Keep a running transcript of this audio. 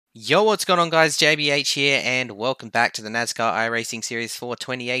Yo, what's going on, guys? JBH here, and welcome back to the NASCAR iRacing Series for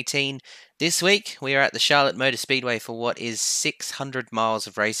 2018. This week, we are at the Charlotte Motor Speedway for what is 600 miles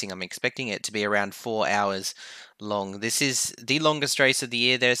of racing. I'm expecting it to be around 4 hours long. This is the longest race of the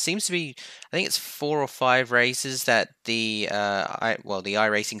year. There seems to be, I think it's 4 or 5 races that the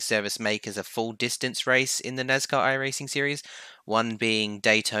iRacing service make as a full distance race in the NASCAR iRacing Series. One being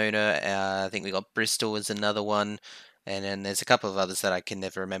Daytona. I think we got Bristol as another one. And then there's a couple of others that I can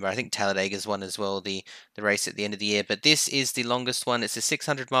never remember. I think Talladega's one as well, the race at the end of the year. But this is the longest one. It's a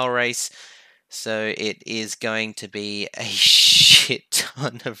 600-mile race, so it is going to be a shit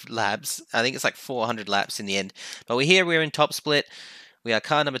ton of laps. I think it's like 400 laps in the end. But we're in top split. We are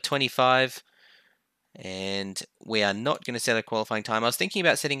car number 25, and we are not going to set a qualifying time. I was thinking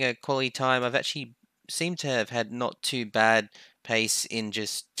about setting a quality time. I've actually seemed to have had not too bad pace in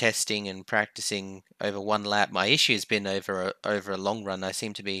just testing and practicing over one lap. My issue has been over a long run. I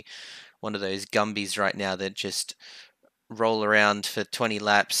seem to be one of those Gumbies right now that just roll around for 20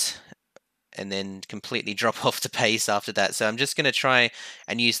 laps and then completely drop off the pace after that. So I'm just going to try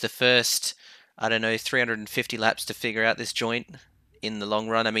and use the first, 350 laps to figure out this joint in the long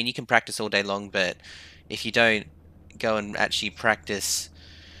run. I mean, you can practice all day long, but if you don't go and actually practice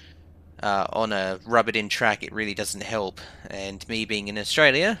on a rubbered-in track, it really doesn't help. And me being in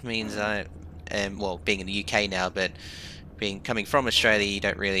Australia means I am, well, being in the UK now, but coming from Australia, you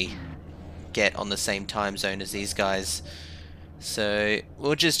don't really get on the same time zone as these guys. So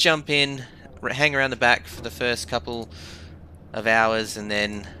we'll just jump in, hang around the back for the first couple of hours, and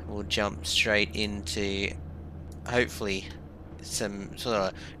then we'll jump straight into hopefully some sort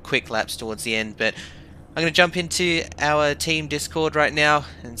of quick laps towards the end. But I'm going to jump into our team Discord right now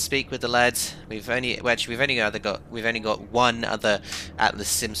and speak with the lads. We've only got one other Atlas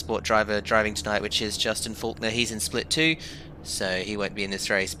Sim Sport driver driving tonight, which is Justin Faulkner. He's in Split 2, so he won't be in this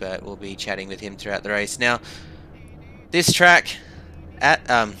race, but we'll be chatting with him throughout the race. Now, this track at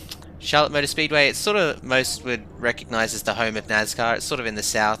Charlotte Motor Speedway, it's sort of most would recognize as the home of NASCAR. It's sort of in the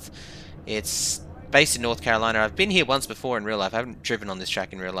south. It's based in North Carolina. I've been here once before in real life. I haven't driven on this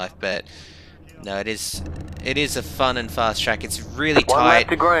track in real life, but no, it is a fun and fast track. It's really tight. One lap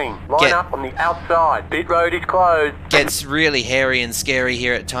to green. Line up on the outside. Pit road is closed. Gets really hairy and scary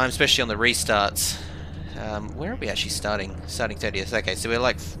here at times, especially on the restarts. Where are we actually starting? Starting 30th. Okay, so we're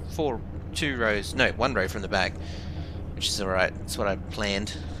like one row from the back, which is alright. That's what I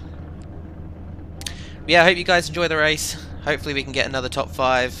planned. But yeah, I hope you guys enjoy the race. Hopefully we can get another top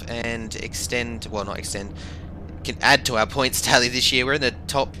 5 and can add to our points tally this year. We're in the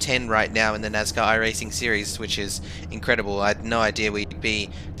top 10 right now in the NASCAR iRacing Series, which is incredible. I had no idea we'd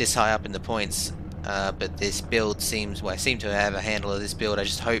be this high up in the points, but this build I seem to have a handle of this build. I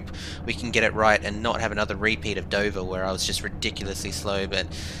just hope we can get it right and not have another repeat of Dover where I was just ridiculously slow. But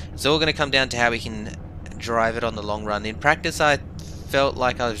it's all going to come down to how we can drive it on the long run. In practice, I felt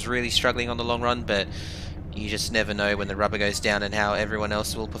like I was really struggling on the long run, but you just never know when the rubber goes down and how everyone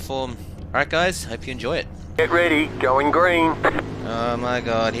else will perform. Alright guys, hope you enjoy it. Get ready, going green. Oh my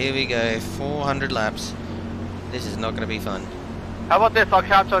god, here we go, 400 laps. This is not going to be fun. How about this? I'll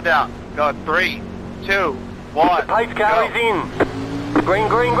count down. Go 3, 2, 1. The pace car is in. Green,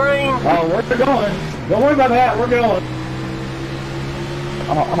 green, green. Oh, we're going. Don't worry about that, we're going.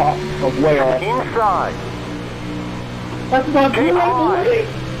 Oh, way off. Inside. That's about Keep high.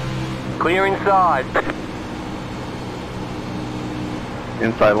 good. Clear inside.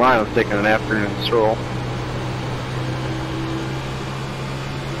 Inside line was taking an afternoon stroll.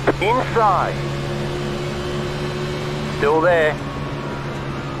 Inside. Still there.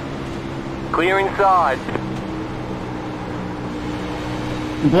 Clear inside.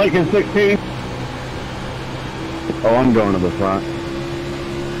 Blake in 16. Oh, I'm going to the front.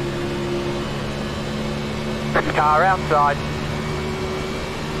 Car outside.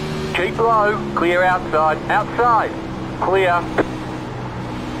 Keep low. Clear outside. Outside. Clear.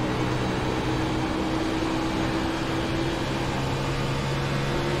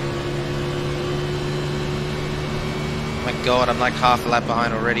 My god, I'm like half a lap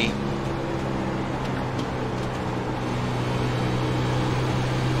behind already.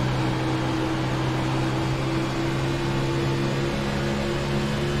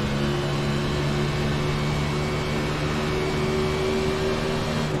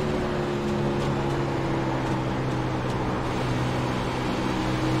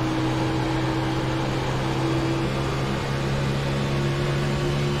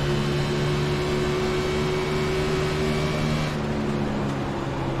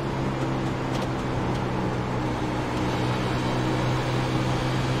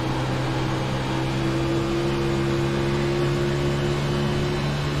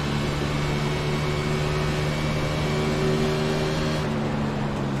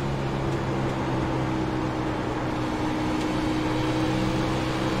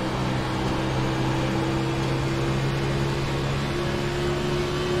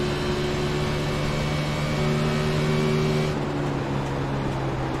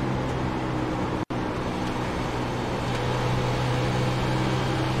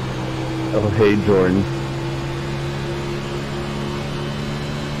 hey, Jordan.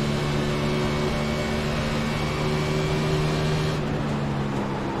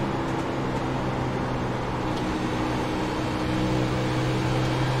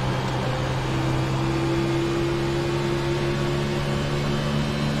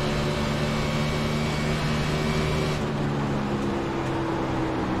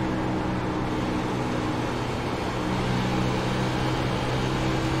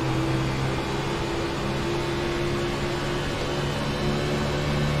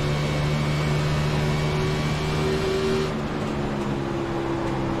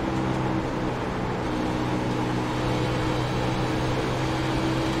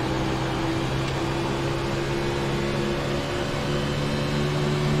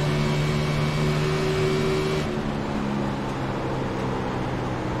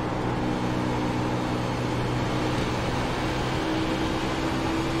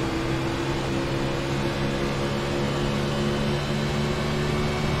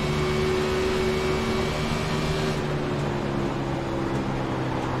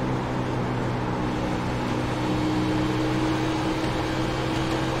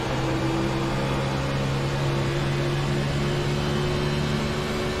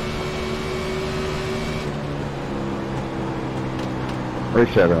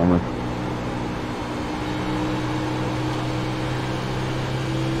 Appreciate it, Homer.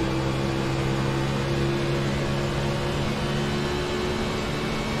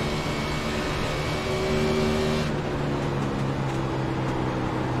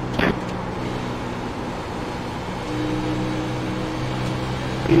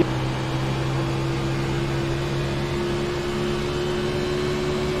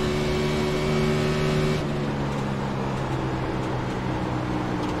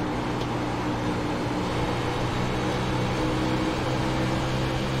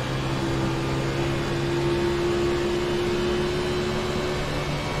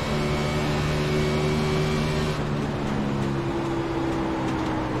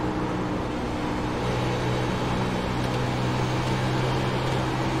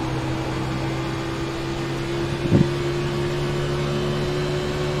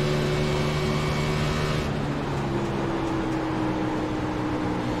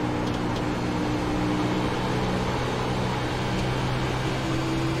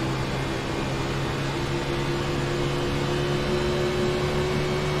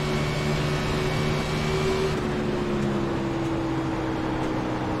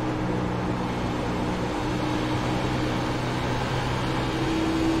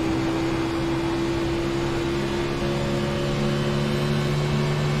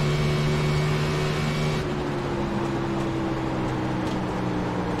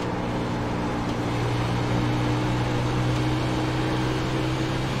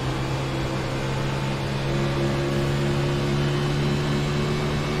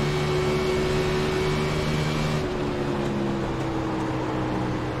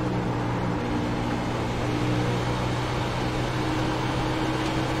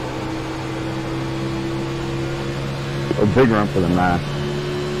 A big run for the NiS.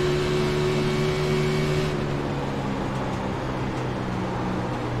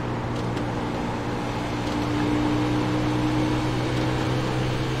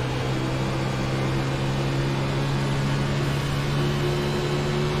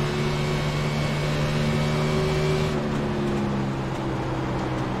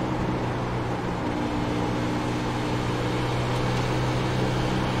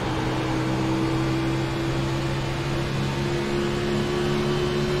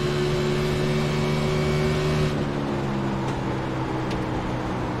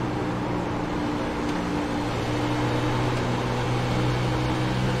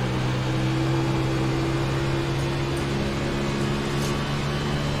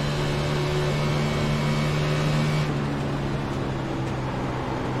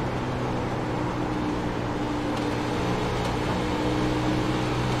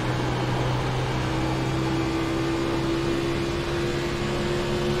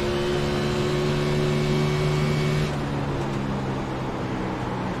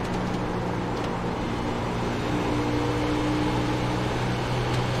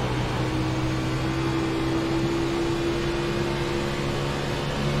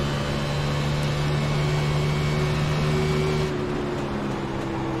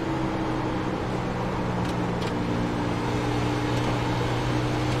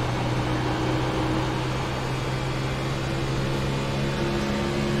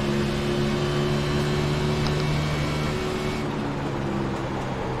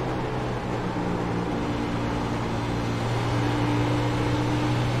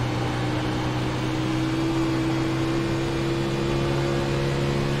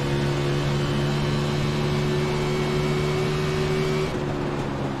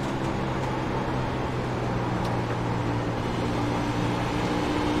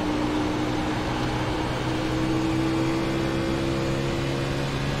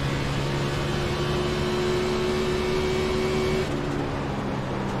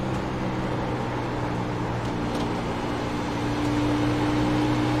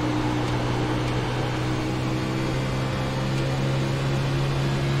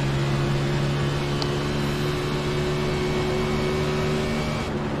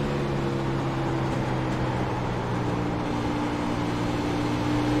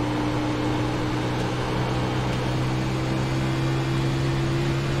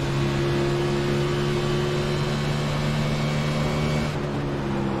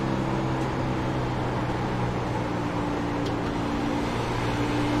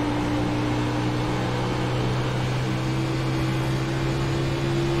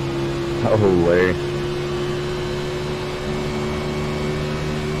 Oh, way.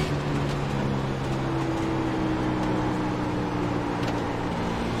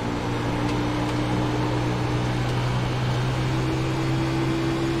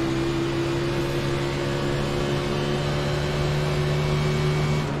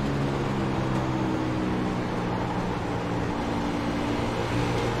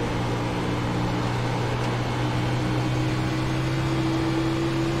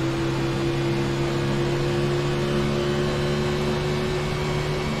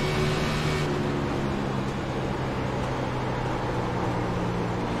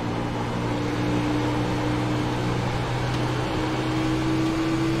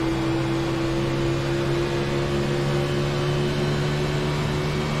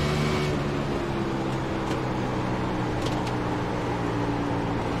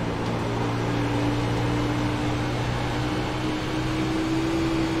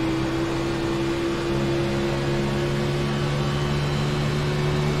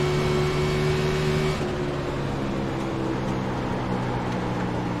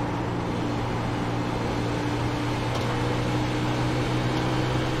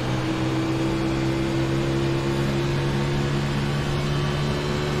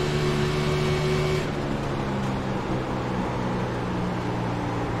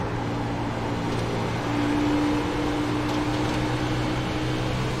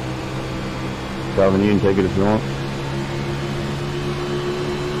 Calvin, you can take it if you want.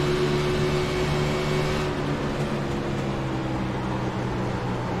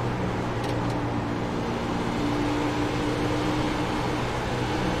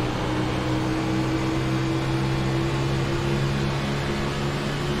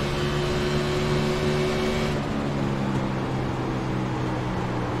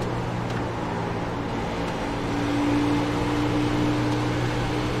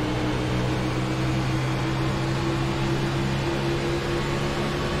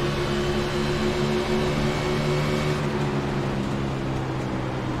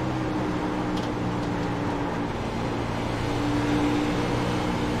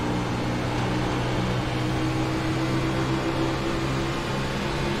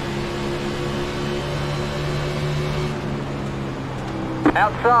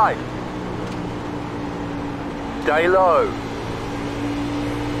 Outside. Stay low.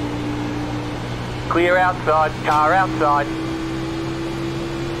 Clear outside. Car outside.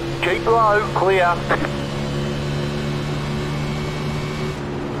 Keep low. Clear.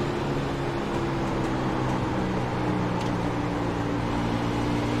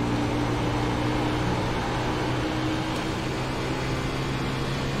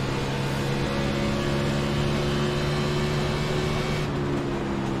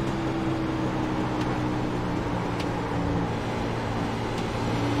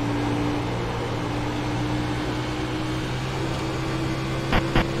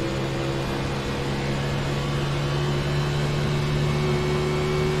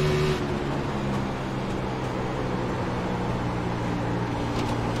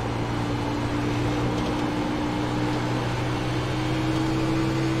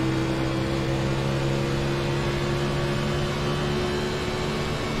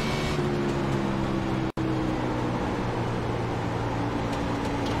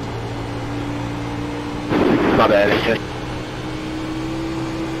 My bad.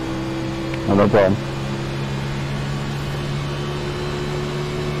 Oh, no problem.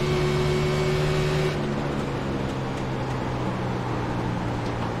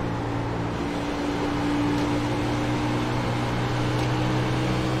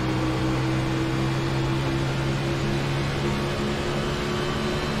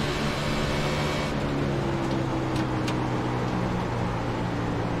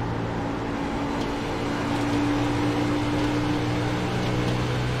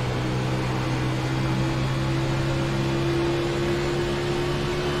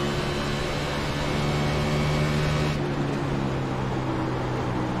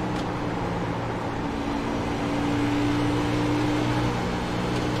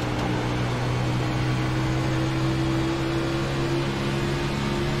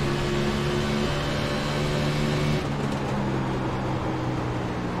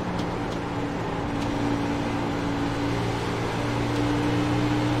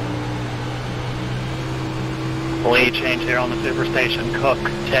 Lead change here on the superstation. Cook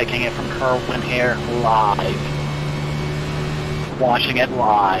taking it from Kerwin here live. Watching it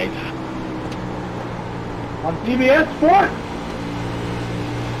live. On CBS Sports.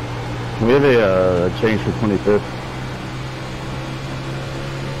 We have a change for 25th.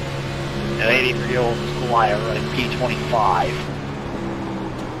 83-year-old Squire running P25.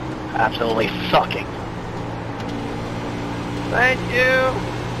 absolutely sucking. Thank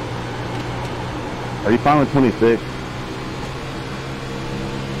you. Are you fine with 26?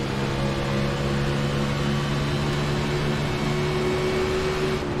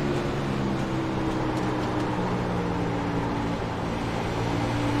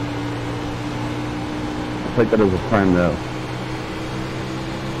 I'll take that as a prime though.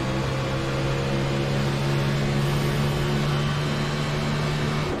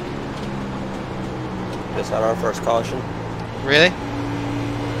 Just had our first caution. Really?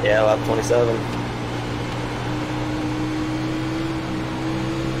 Yeah, lap 27.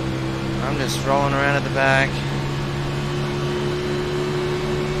 I'm just rolling around at the back.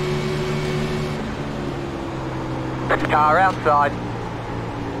 Car outside.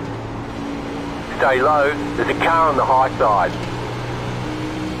 Stay low. There's a car on the high side.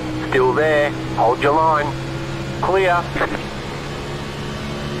 Still there. Hold your line. Clear.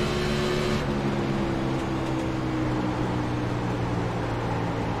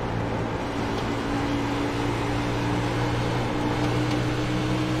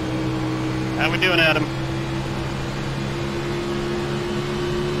 How we doing, Adam?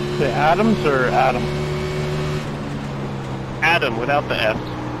 The Adams or Adam? Adam without the S.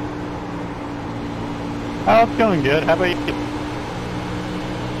 Oh, it's going good. How about you?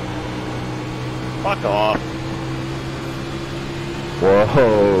 Fuck off.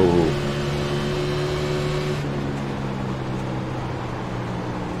 Whoa.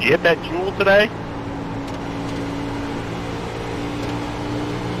 Did you hit that jewel today?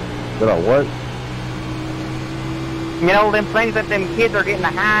 Did I what? You know, them things that them kids are getting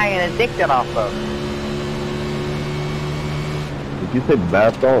high and addicted off of. Did you say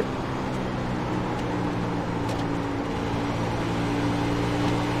bath salt?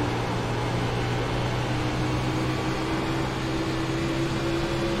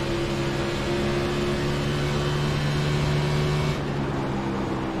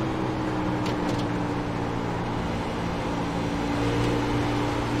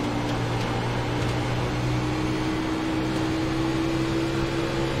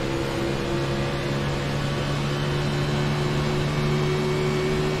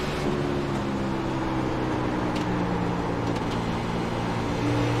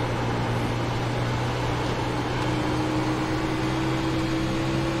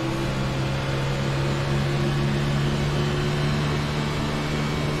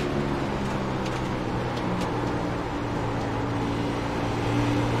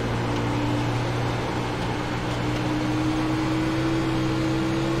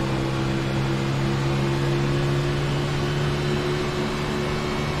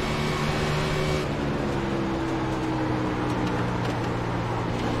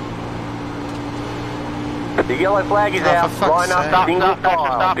 The yellow flag is out. For fuck's Line up, sake. single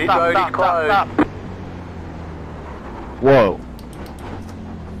file. Pit road is closed. Whoa.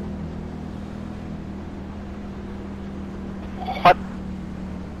 What?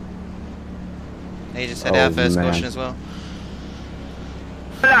 He just had Oh, our first man. caution as well.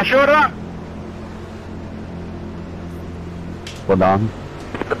 Shut up! Hold on.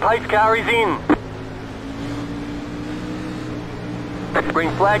 The pace car is in.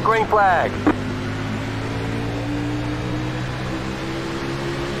 Green flag, green flag.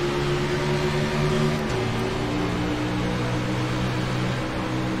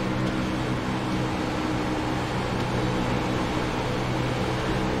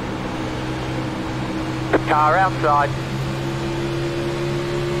 Car outside.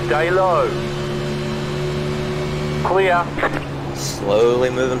 Stay low. Clear. Slowly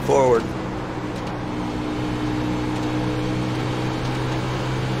moving forward.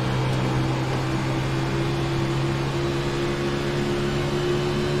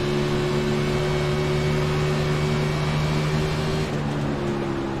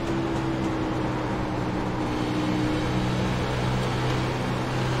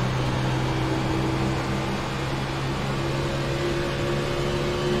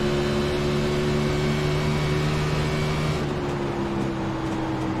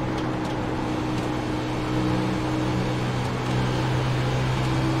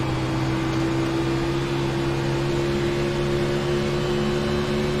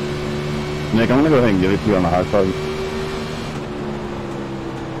 Nick, I'm gonna go ahead and give it to you on the high side.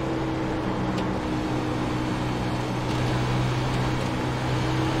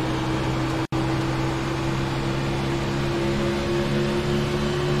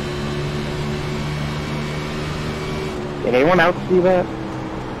 Did anyone else see that?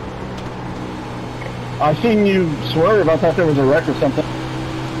 I seen you swerve. I thought there was a wreck or something.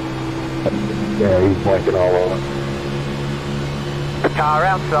 Yeah, he's blanking all over. Car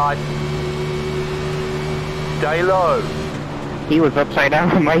outside. Stay low. He was upside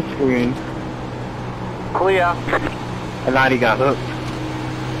down on my screen. Clear. And now he got hooked.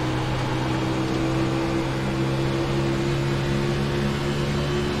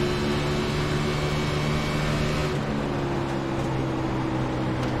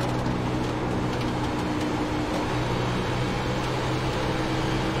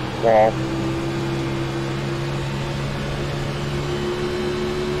 Wall.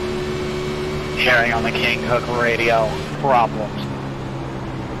 Hearing on the King Hook radio, problems.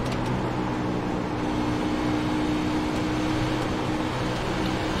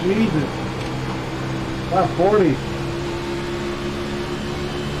 Jesus. That's 40.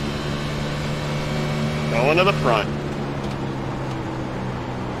 Going to the front.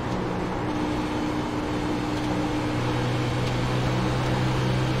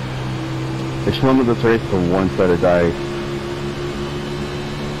 They should limit this race to one set of dice.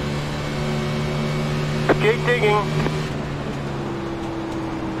 Keep digging.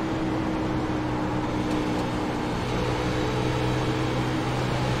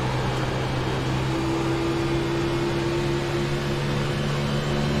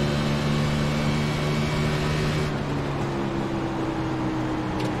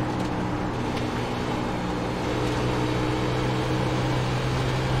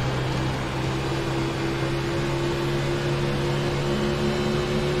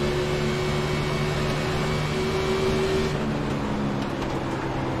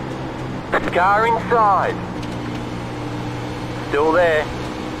 Car inside. Still there.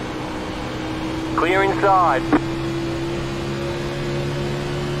 Clear inside.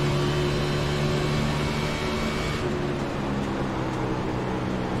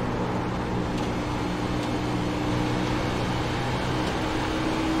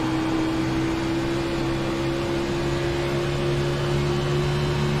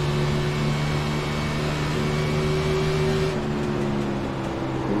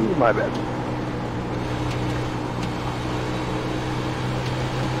 Ooh, my bad.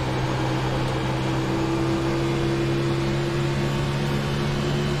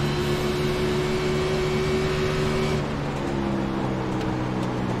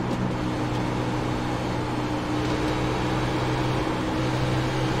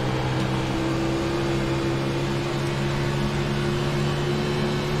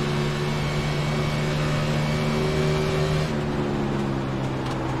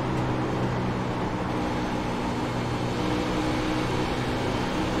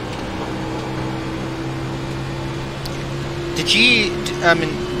 Did you,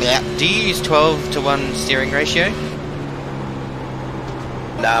 do you use 12-to-1 steering ratio?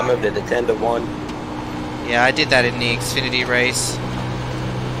 Nah, I moved it to 10-to-1. Yeah, I did that in the Xfinity race.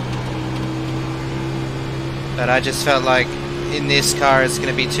 But I just felt like in this car it's going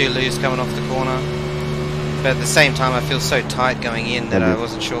to be too loose coming off the corner. But at the same time I feel so tight going in that I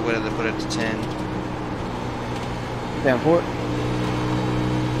wasn't sure whether to put it to 10. Down for it.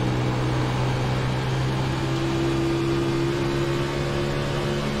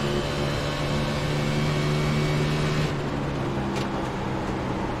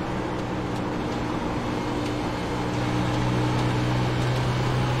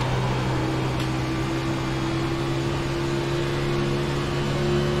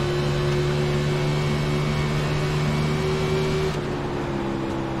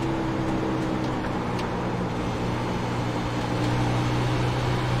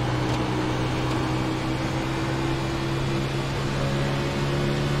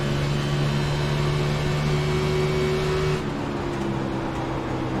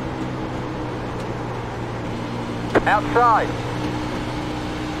 Outside.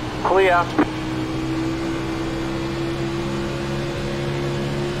 Clear.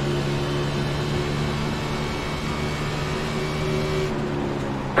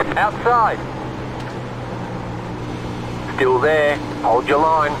 Outside. Still there. Hold your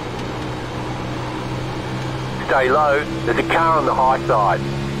line. Stay low. There's a car on the high side.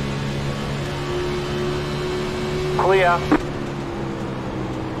 Clear.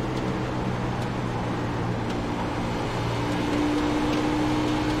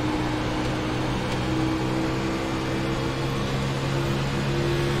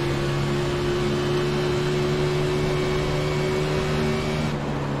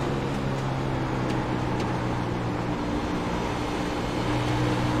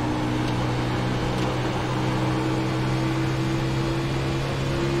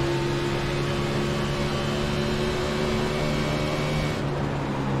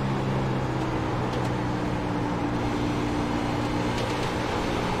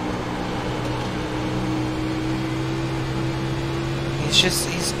 just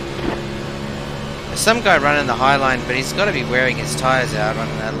he's there's some guy running the high line, but he's got to be wearing his tyres out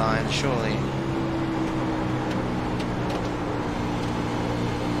running that line, surely.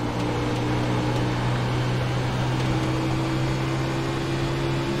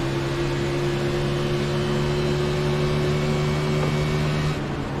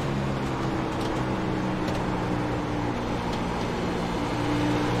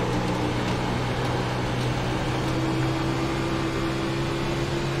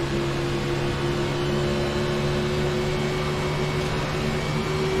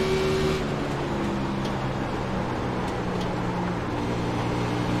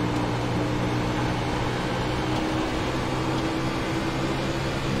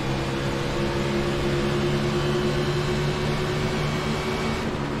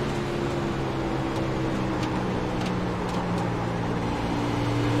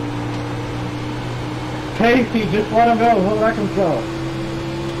 Casey, just let him go. He'll wreck himself.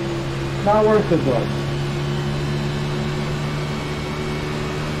 Not worth it, bud.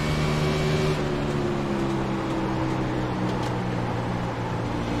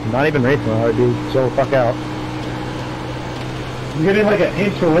 Not even racing hard, dude. Chill the fuck out. You're getting like an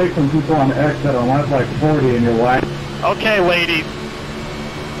inch away from people on the exit on lap like 40 and you're wide. Okay, ladies.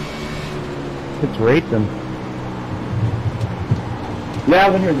 It's racing. Yeah,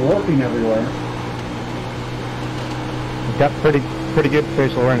 when you're looking everywhere. You've got pretty good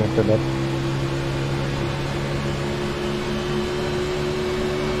spatial awareness for that.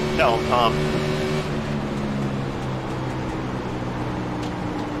 No, Tom.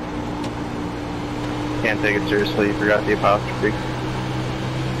 Can't take it seriously, you forgot the apostrophe.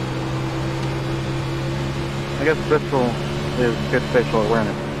 I guess Bristol is good spatial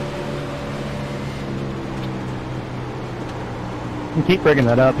awareness. You keep bringing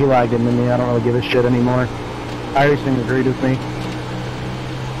that up, he lagged into me, I don't really give a shit anymore. iRacing agreed with me.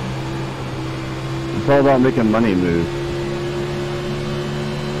 It's all about making money move.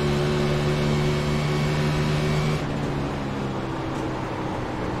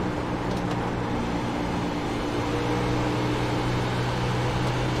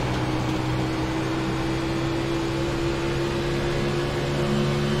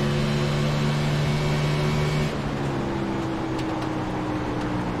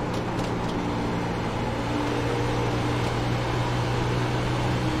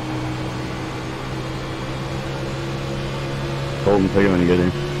 Hold and tell you when you get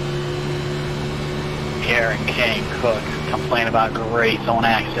in. Karen King Cook complain about grease on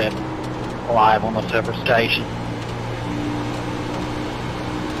exit live on the Silver Station.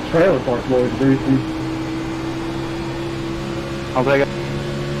 Trailer park boys, greasy. I'll take it.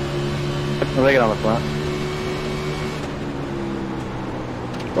 I'll take it on the front.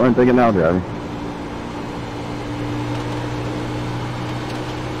 Go ahead and take it now, Gabby.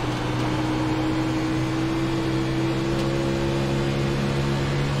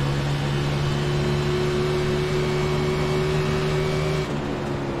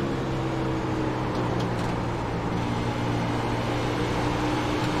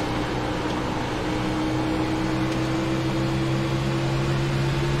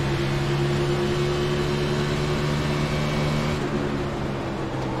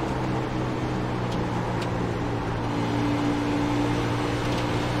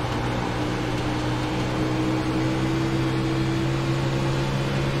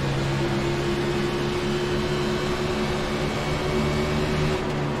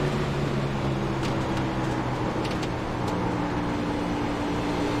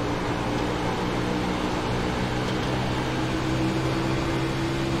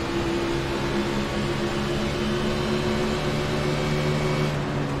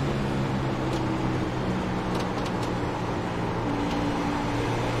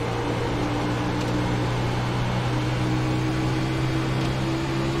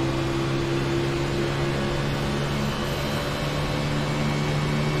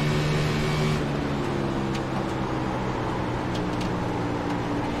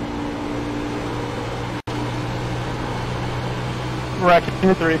 Racket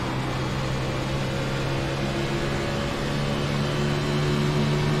 3.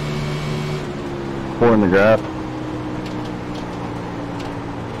 4 in the graph.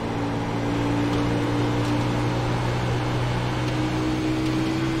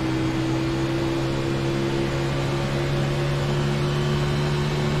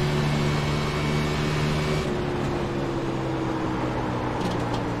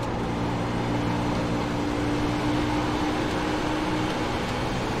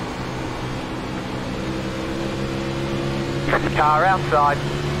 Car outside.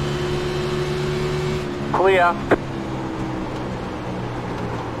 Clear.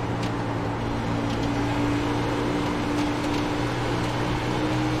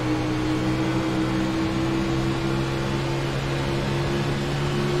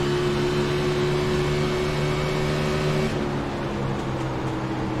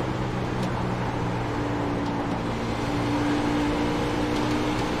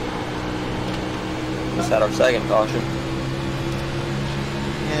 had our second caution.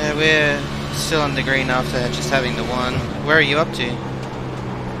 Yeah, we're still on the green after just having the one. Where are you up to?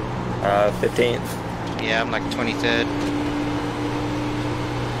 15th. Yeah, I'm like 23rd.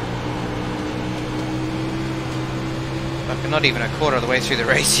 Like, we're not even a quarter of the way through the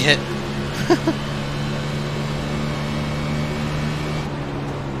race yet.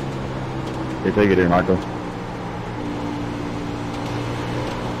 Hey, take it in, Michael.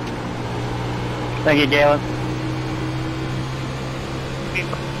 Thank you, Galen.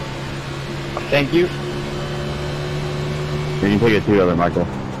 Thank you. You can take it too, other Michael.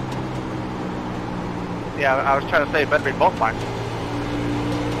 Yeah, I was trying to say it better be both mine.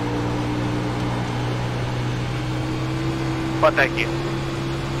 But thank you.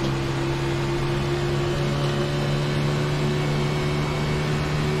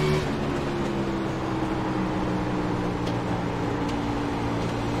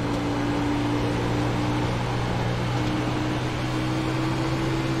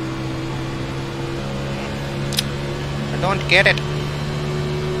 I don't get it.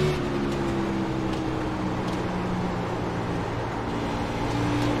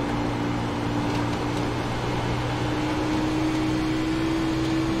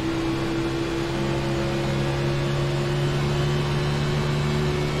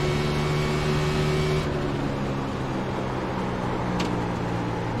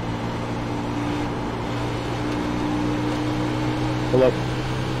 Pull up.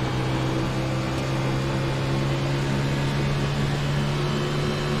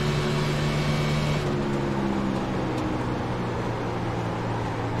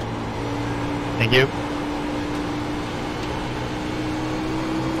 Thank you.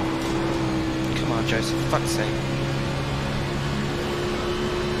 Come on, Joseph, for fuck's sake.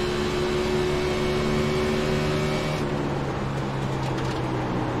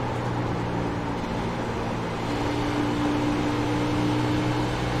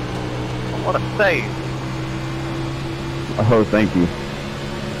 What a save. Oh, thank you.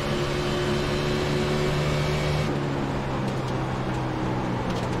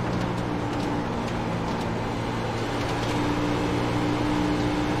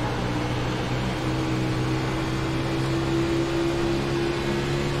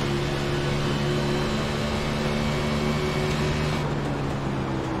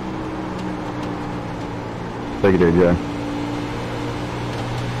 Take it there, Jay.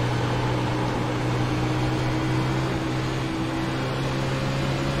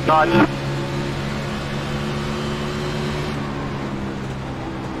 Dodge.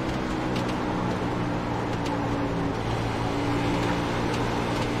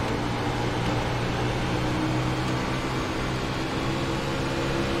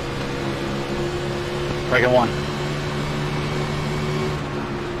 Breaking one.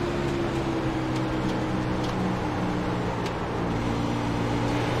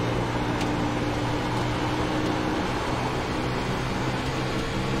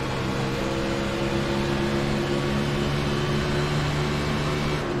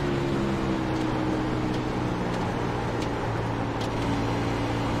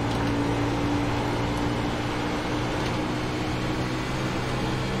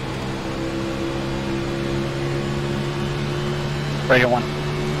 Breaking one.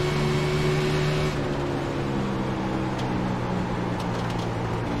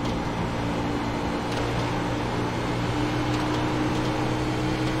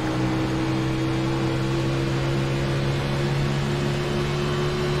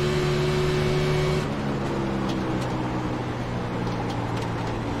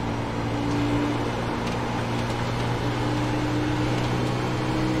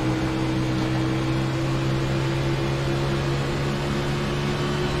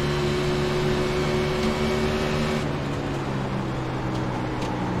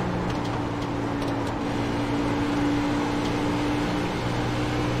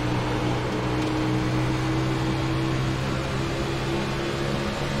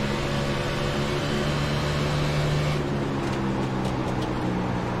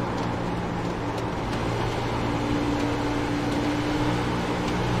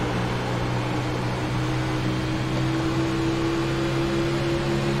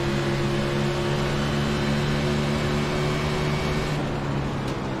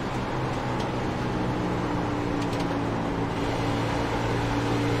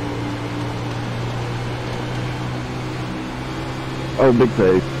 Oh, big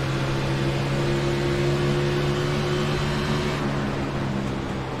save.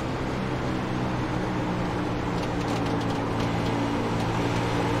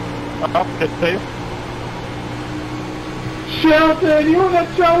 Good save. Shelton, you were the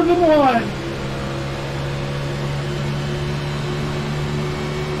chosen one!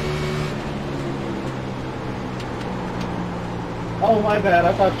 Oh, my bad.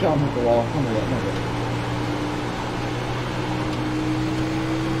 I thought Sean hit the wall.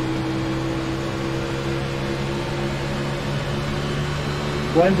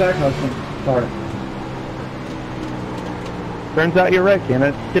 When's that custom? Sorry. Turns out you're right, Ken.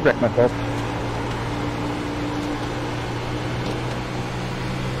 I did wreck myself.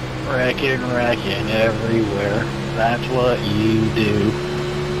 Wrecking everywhere. That's what you do.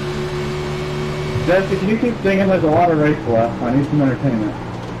 Jesse, can you keep singing? There's a lot of race left. I need some entertainment.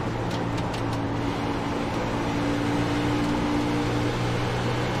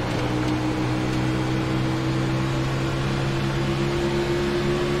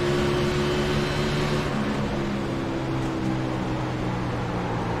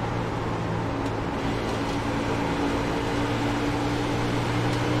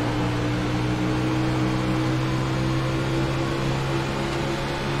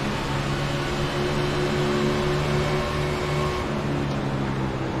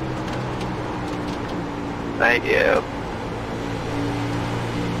 Thank you.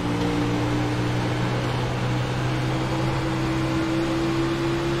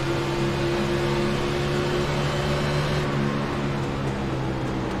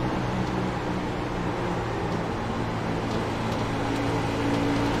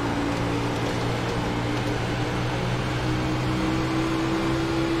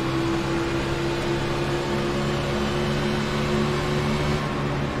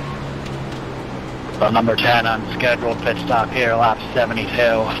 So number 10 unscheduled pit stop here, lap 72.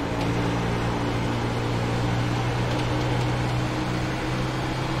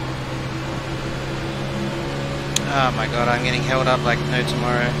 Oh my god, I'm getting held up like no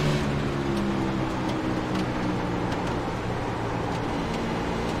tomorrow.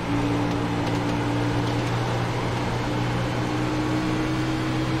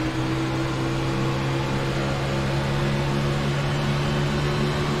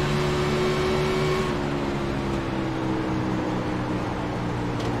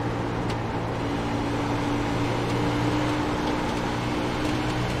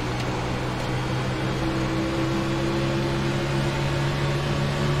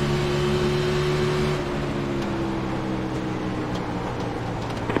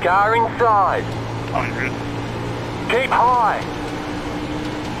 Car inside. 100. Keep high.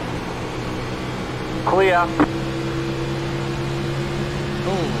 Clear.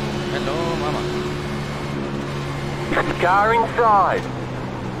 Oh, hello mama. Car inside.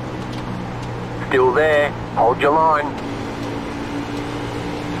 Still there. Hold your line.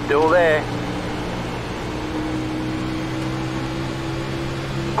 Still there.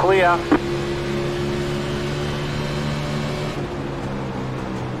 Clear.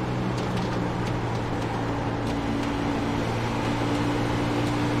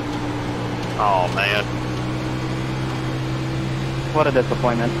 Oh man. What a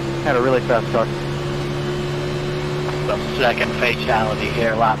disappointment. Had a really fast car. The second fatality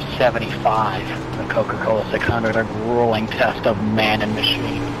here, lap 75. The Coca-Cola 600, a grueling test of man and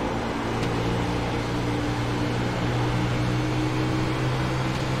machine.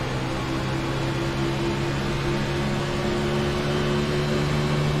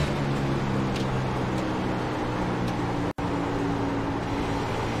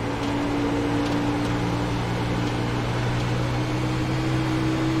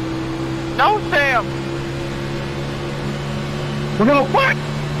 No, Sam! We're gonna fight!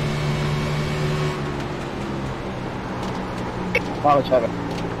 Wow, let's have it.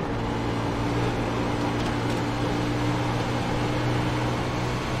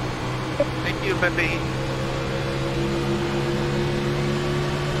 Thank you, baby.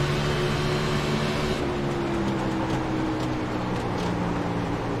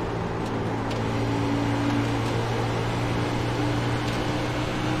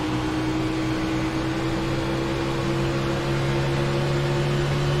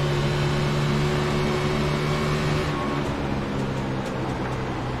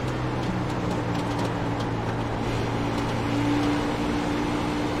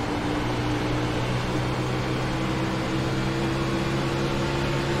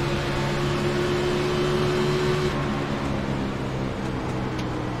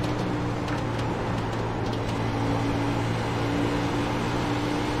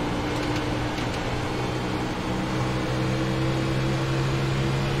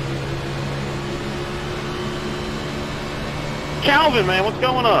 Calvin, man, what's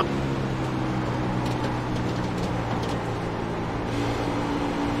going on?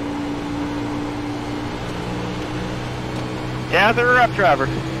 Gather her up, Trevor.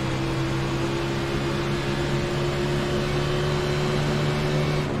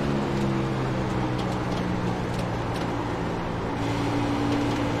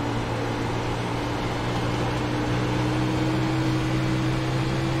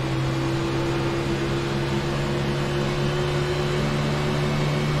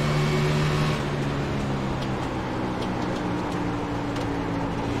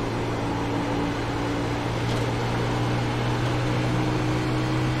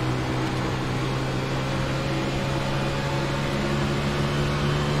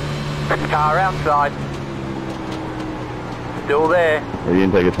 Car outside. Still there. Yeah, you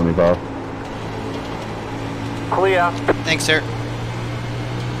can take it 25. Clear. Thanks, sir.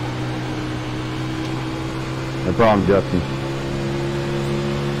 No problem, Justin.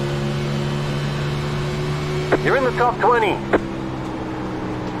 You're in the top 20.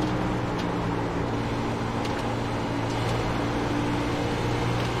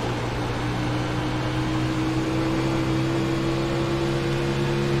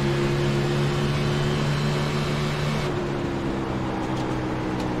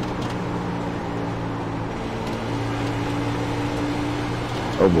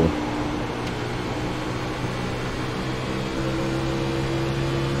 Oh boy.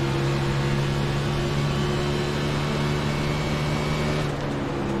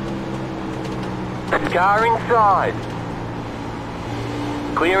 Car inside.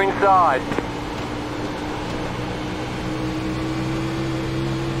 Clear inside.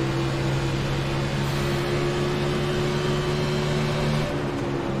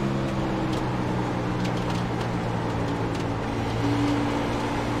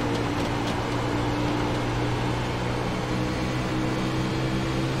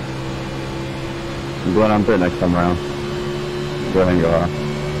 I'm going on pit next time around. Go ahead and go high.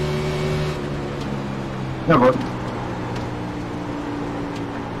 No, bro.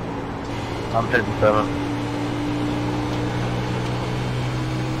 I'm hitting 7.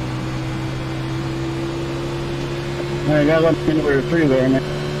 Alright, gotta let me know where you're through there, man.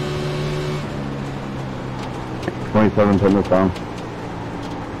 27 pin this time.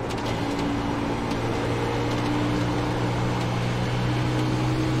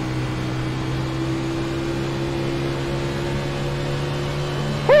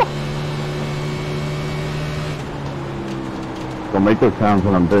 Don't make those sounds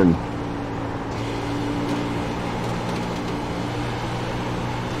when I'm bidding.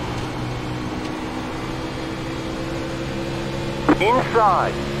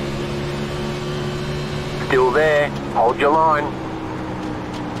 Inside. Still there. Hold your line.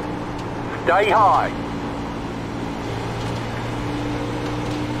 Stay high.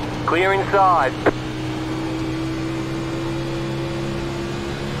 Clear inside.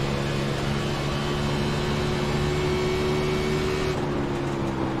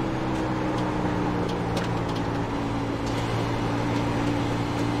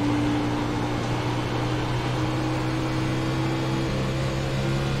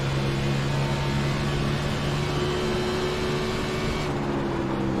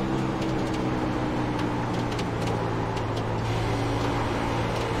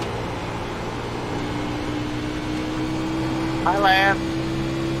 Hi, Lance.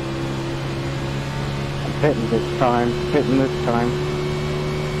 I'm hitting this time. Hitting this time.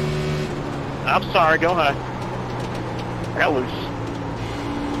 I'm sorry, go ahead. I got loose.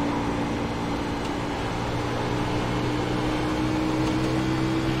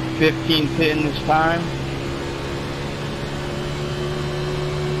 $15 pitting this time.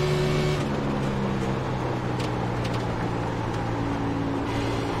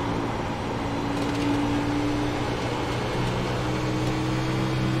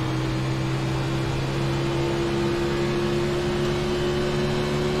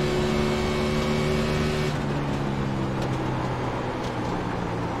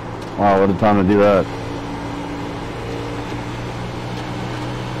 Wow, what a time to do that.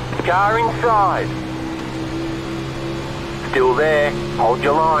 Car inside. Still there. Hold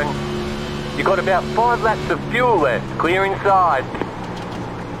your line. You've got about 5 laps of fuel left. Clear inside.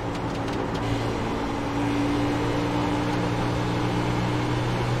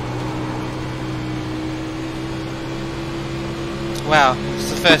 Wow,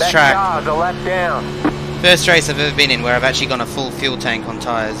 it's the first That track. car's a lap down. First race I've ever been in where I've actually gone a full fuel tank on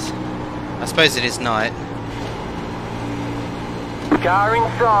tyres. I suppose it is night. Car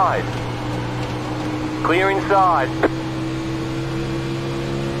inside. Clear inside.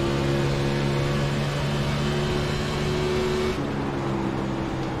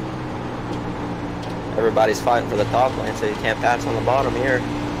 Everybody's fighting for the top lane, so you can't pass on the bottom here.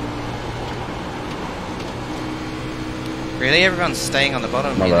 Really? Everyone's staying on the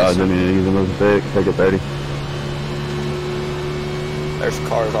bottom? My in bad, I this didn't mean to use another stick. Take it 30. There's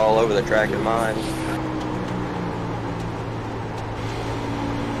cars all over the track in mine.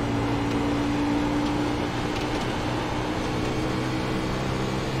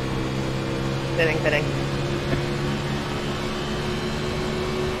 Hitting.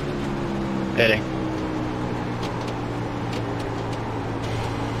 Hitting.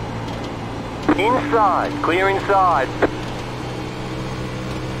 Inside. Clear inside.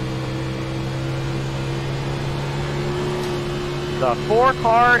 The 4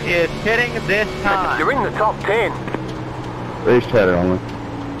 car is hitting this time. You're in the top 10. Race chatter only.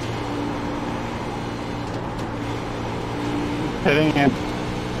 Hitting in.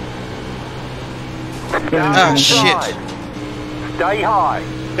 Oh, shit. Stay high.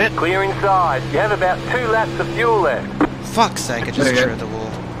 Clear inside. You have about 2 laps of fuel left. Fuck's sake, I just threw the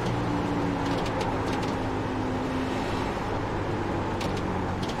wall.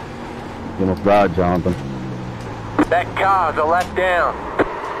 You almost died, Jonathan. That car's a lap down.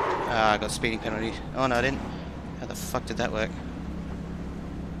 Ah, I got a speeding penalty. Oh no, I didn't. How the fuck did that work?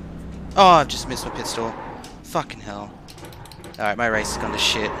 Oh, I've just missed my pit stall. Fucking hell. Alright, my race has gone to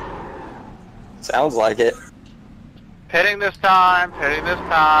shit. Sounds like it. Pitting this time, pitting this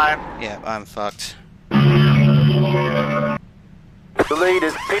time. Yeah, I'm fucked. The lead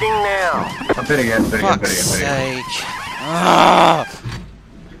is pitting now. I'm pitting in, pitting in, Fuck's pitting in, pitting in. sake. Ah!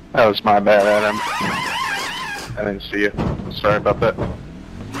 That was my bad, Adam. I didn't see you. Sorry about that.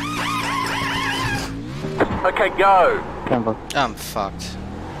 Okay, go. I'm fucked.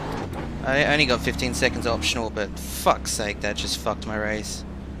 I only got 15 seconds optional, but fuck's sake, that just fucked my race.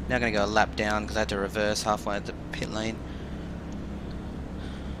 Now I'm gonna go a lap down because I had to reverse halfway at the pit lane.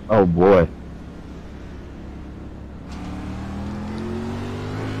 Oh boy.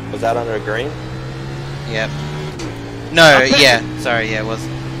 Was that under a green? Yep. No, yeah. Sorry, yeah, it was.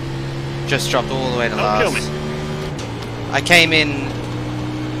 Just dropped all the way to last. I came in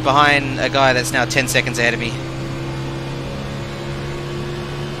behind a guy that's now 10 seconds ahead of me.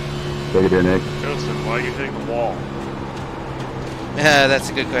 Take it here, Nick. Joseph, why are you hitting the wall? That's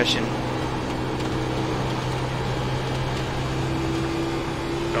a good question.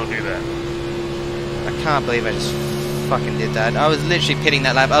 Don't do that. I can't believe I just fucking did that. I was literally pitting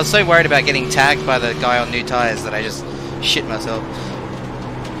that lap. I was so worried about getting tagged by the guy on new tires that I just shit myself.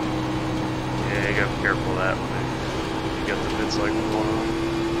 Yeah, you gotta be careful of that when you got the mid cycle going on.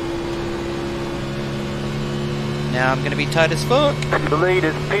 Now I'm gonna be tight as fuck. The lead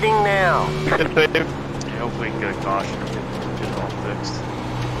is pitting now. Yeah, hopefully you can get a caution and get it all fixed.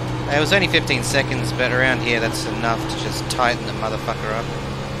 It was only 15 seconds, but around here that's enough to just tighten the motherfucker up.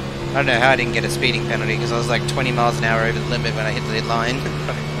 I don't know how I didn't get a speeding penalty because I was like 20 miles an hour over the limit when I hit the line.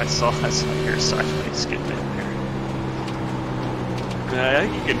 I saw your sideways getting in there. Yeah, I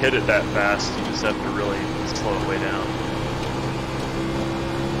think you can hit it that fast, you just have to really slow it way down.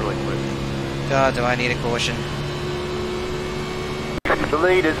 Really quick. God, do I need a caution. The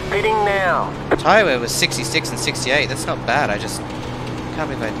lead is pitting now. Tire wear was 66 and 68, that's not bad, I just can't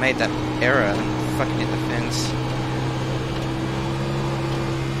believe I made that error and fucking hit the fence.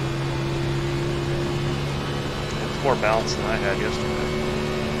 It's more balance than I had yesterday.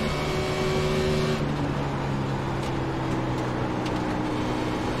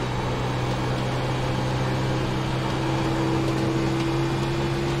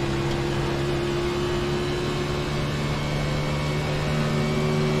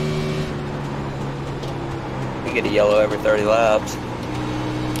 You get a yellow every 30 laps.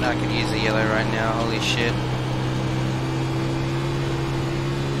 I could use a yellow right now, holy shit.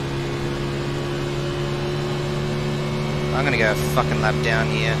 I'm gonna go a fucking lap down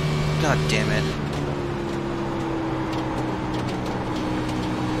here. God damn it.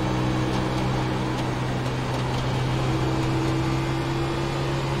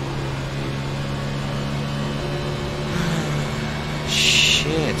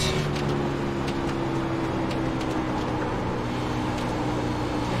 Shit.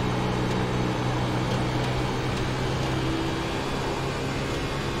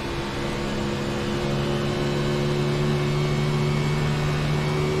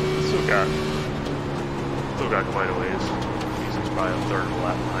 Still got quite a ways. He's probably a third of a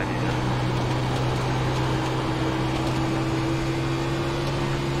lap behind you.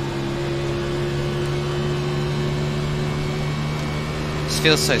 This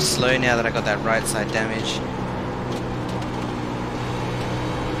feels so slow now that I got that right side damage.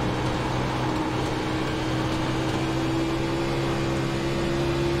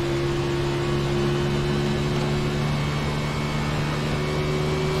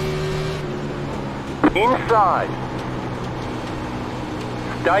 Inside.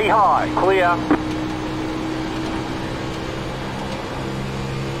 Stay high. Clear.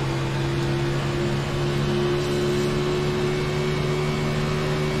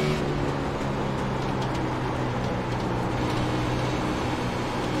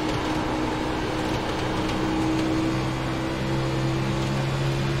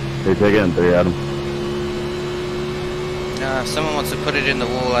 Hey, take it in 3, Adam. If someone wants to put it in the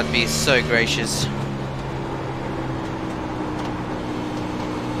wall, I'd be so gracious.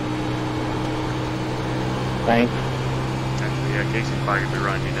 Thanks. Actually, yeah, Yeah, Casey's probably going to be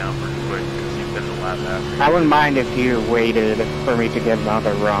running you down pretty quick because you've been the lap after. I wouldn't mind if you waited for me to get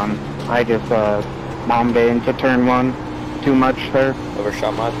another run. I just bombed into turn 1 too much there.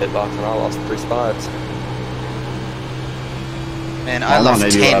 Overshot my pit box and I lost 3 spots. Man, I lost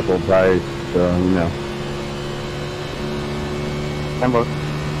 10. Apple pie, so, you know. Remember?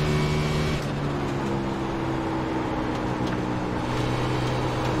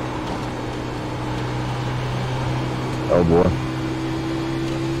 Oh boy.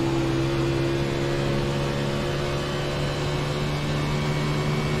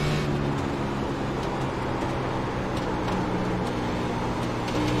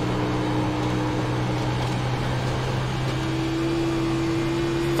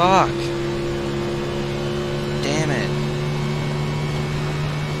 Fuck. Damn it.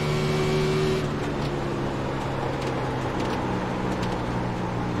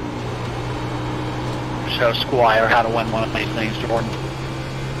 Show Squire how to win one of these things, Jordan.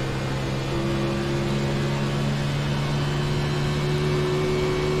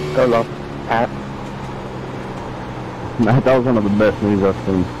 Go low. Pat. That was one of the best moves I've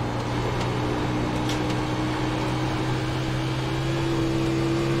seen.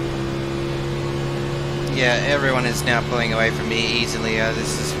 Yeah, everyone is now pulling away from me easily.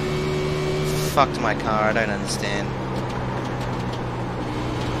 This is fucked my car. I don't understand.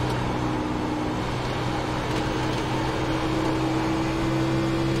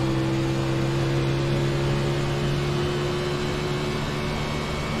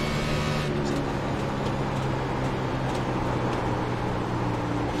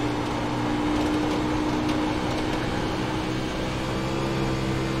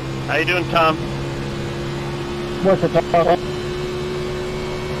 How you doing, Tom? What's the top?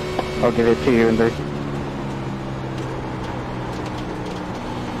 I'll give it to you in there.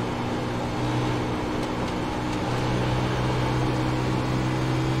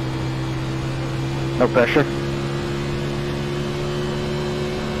 No pressure.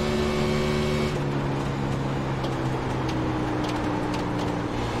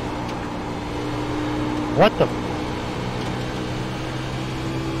 What the?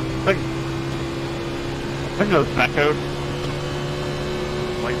 I think it was that code.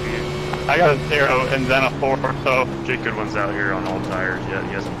 Might be. I got a 0 and then a 4, so. Jake Goodwin's out here on all tires yet.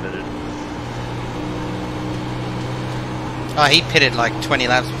 He hasn't pitted. Oh, he pitted like 20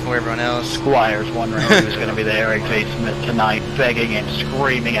 laps before everyone else. Squire's wondering who's going to be the Eric J. Smith tonight, begging and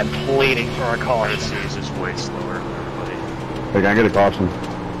screaming and pleading for a caution. He's just way slower than everybody. Hey, can I get a caution?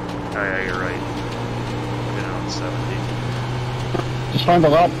 Oh, yeah, you're right. Been on 70. Just find the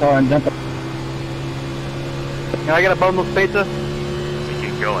lap car and dump it. Can I get a boneless pizza? I think you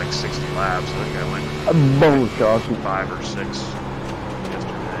can go like 60 laps. I think I went A bonus caution. 5 or 6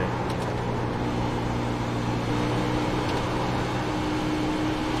 yesterday.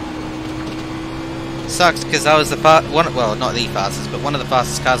 Sucks because I was the well, not the fastest, but one of the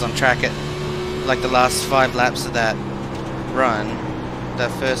fastest cars on track at like the last 5 laps of that run,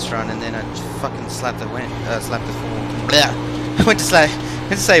 that first run, and then I fucking slapped the slapped the wall. Blah. I went to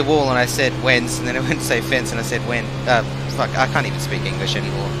say wall and I said wens, and then I went to say fence and I said when. Fuck, I can't even speak English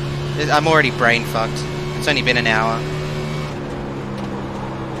anymore. I'm already brain fucked. It's only been an hour.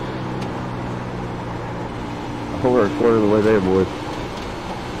 I hope we're a quarter of the way there, boys.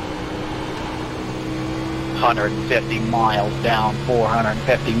 150 miles down,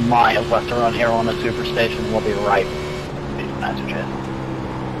 450 miles left to run here on the superstation. We'll be right. Messages.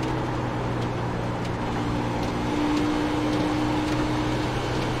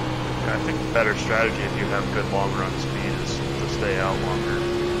 I think the better strategy if you have good long run speed is to stay out longer.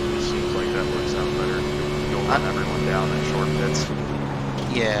 It just seems like that works out better. You'll run everyone down in short pits.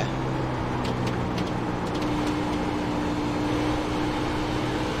 Yeah.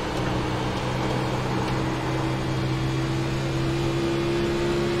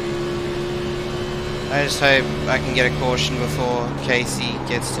 I just hope I can get a caution before Casey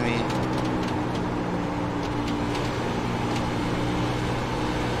gets to me.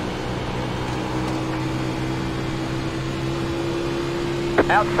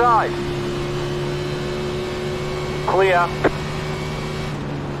 Outside. Clear.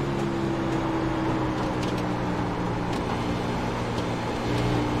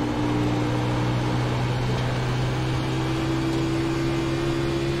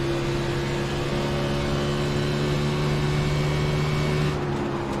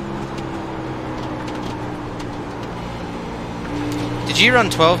 Did you run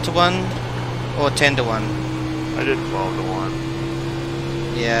 12 to 1 or 10 to 1? I did 12 to 1.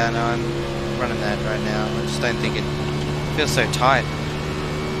 Yeah, no, I'm running that right now. I just don't think it feels so tight.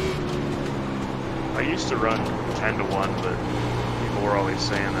 I used to run 10 to 1, but people were always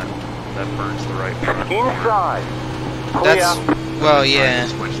saying that burns the right front. Inside. That's Clear. well, Trying yeah. to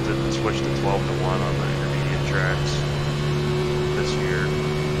switch to 12 to 1 on the intermediate tracks this year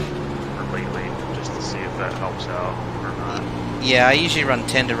or lately, just to see if that helps out or not. Yeah, I usually run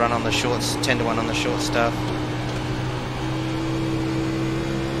 10 to 1 on the shorts, 10 to 1 on the short stuff.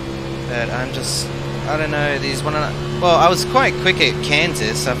 But I'm just, I don't know, these one. Well, I was quite quick at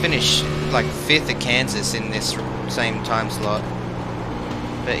Kansas. I finished like 5th at Kansas in this same time slot.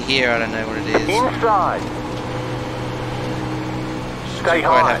 But here, I don't know what it is. Inside. Stay Quite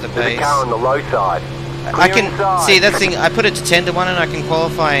high. have the There's a pace. car on the low side. I Clear can inside. see that thing. I put it to 10 to 1, and I can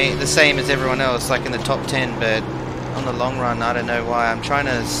qualify the same as everyone else, like in the top 10. But on the long run, I don't know why. I'm trying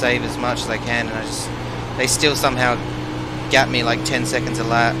to save as much as I can, and they still somehow gap me like 10 seconds a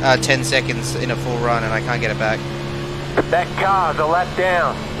lap, 10 seconds in a full run, and I can't get it back. That car's a lap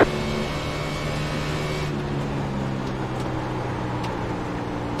down.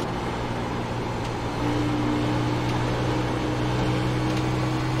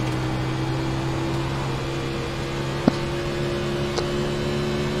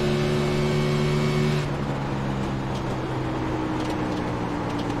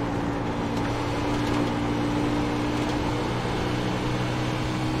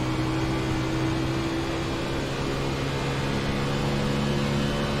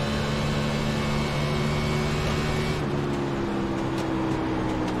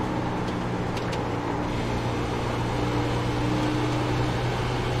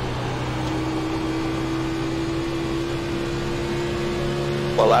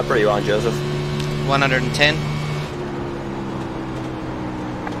 What lap are you on, Joseph? 110.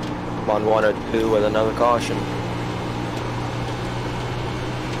 I'm on 102 with another caution.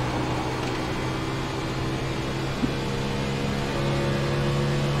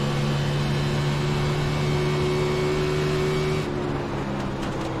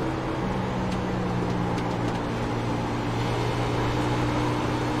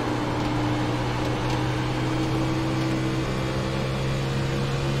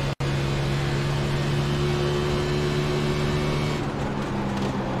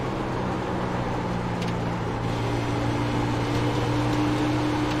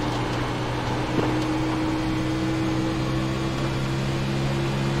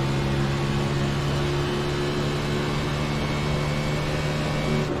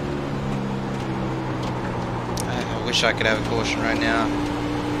 I wish I could have a caution right now.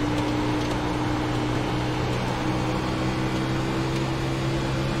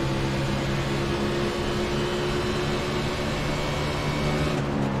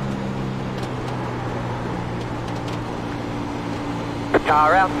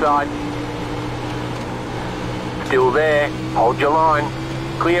 Car outside. Still there. Hold your line.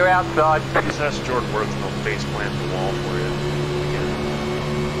 Clear outside. Just ask Jordan Worth to face plant the wall for you.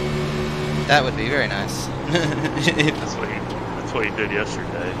 That would be very nice. That's what he did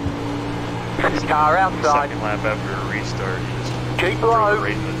yesterday. Car outside. Second lap after a restart, he just Keep drove low.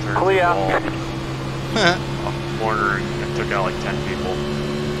 right in the turn Clear. off the corner and took out like 10 people.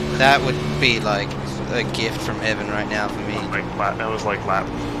 That would be like a gift from heaven right now for me. That was like lap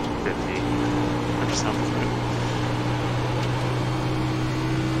 50 or something.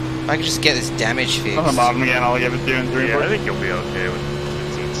 If I could just get this damage fixed. On the bottom again, I'll give it 2 and 3. Yeah, I think you'll be okay with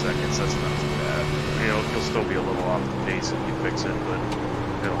 15 seconds. That's not too bad. You'll still be a little off the pace if you fix it, but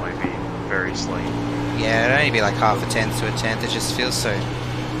it'll only be very slight. Yeah, it'd only be like half a tenth to a tenth. It just feels so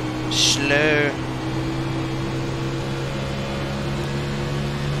slow.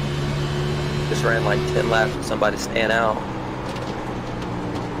 Just ran like 10 laps with somebody staying out.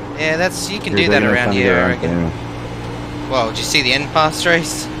 Yeah, you can do that around here, I reckon. Well, did you see the end pass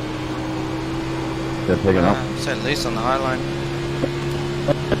race? They're picking up. So loose on the high line.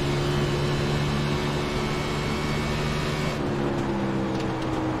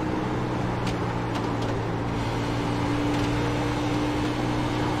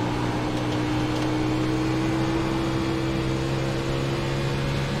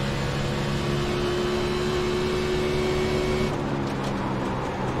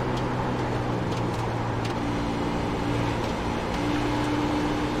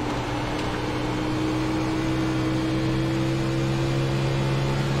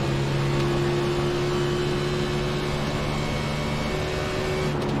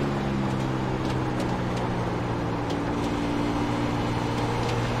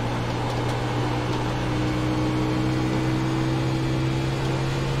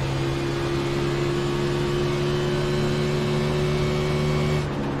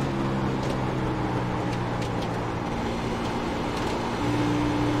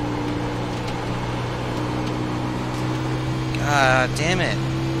 Ah, damn it.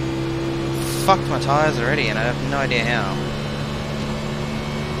 Fucked my tyres already and I have no idea how.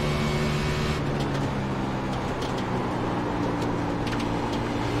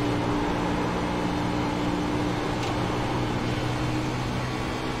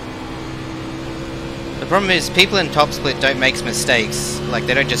 The problem is people in top split don't make mistakes. Like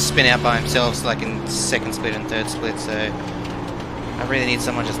they don't just spin out by themselves like in second split and third split, so I really need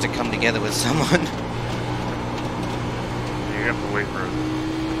someone just to come together with someone. You have to wait for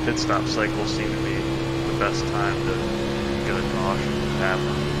pit stop cycles seem to be the best time to get a caution to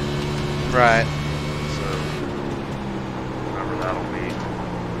happen. Right. So remember that'll be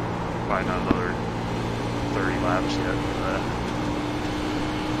probably not another 30 laps yet for that.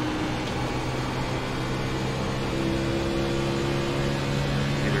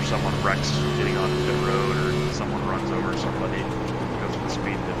 Either someone wrecks getting onto pit road or someone runs over somebody because of the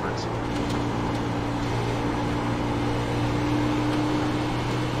speed difference.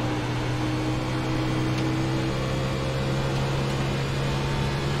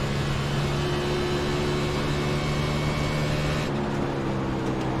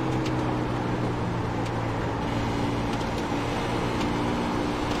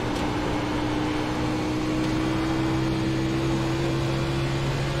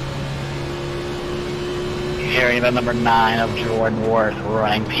 Carrying the number 9 of Jordan Worth,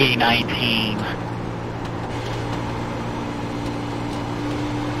 running P19.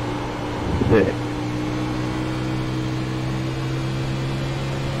 Sick.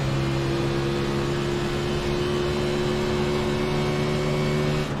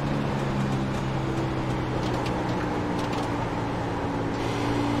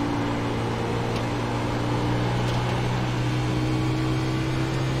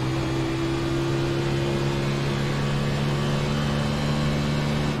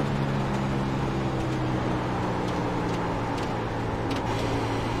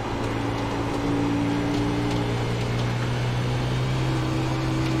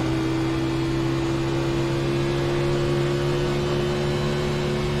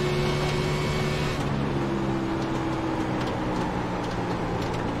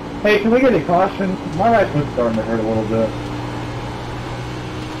 Hey, can we get a caution? My right foot's starting to hurt a little bit.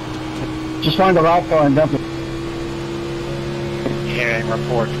 Just find the Alpha and dump it. Hearing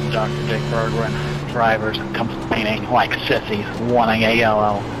reports from Dr. Dick Bergren, drivers complaining like sissies, wanting a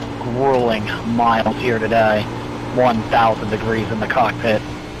yellow, grueling miles here today, 1,000 degrees in the cockpit.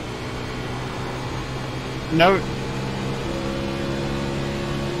 No.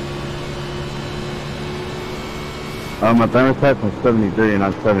 My thermostat's on 73 and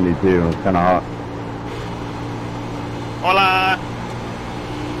not 72. It's kind of hot. Hola!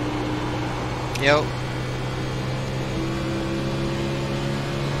 Yo.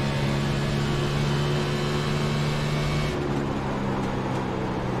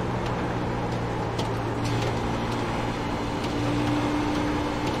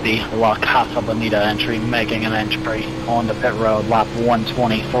 The La Casa Bonita entry making an entry on the pit road, lap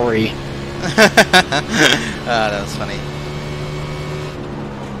 123. Ah, that was funny.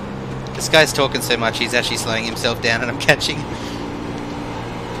 This guy's talking so much he's actually slowing himself down and I'm catching him.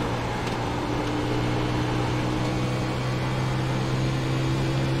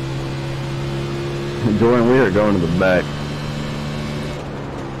 Jordan, we are going to the back.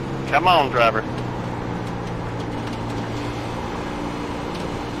 Come on, driver.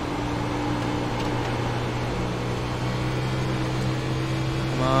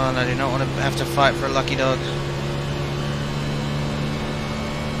 Come on, I do not want to have to fight for a lucky dog.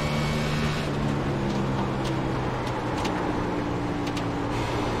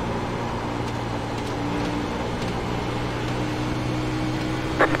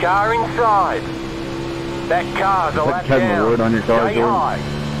 Car inside. That car's a lap Kevin down. Wood on your car, Stay Jordan?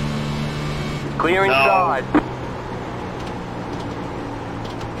 high. Clear inside.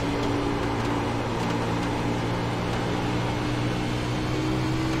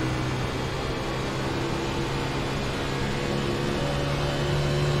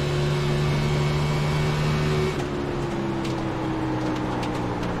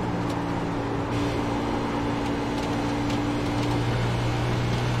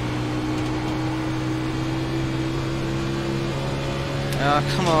 Oh,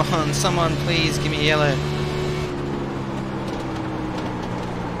 come on, someone please give me yellow.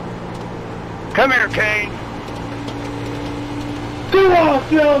 Come here, Kane. Too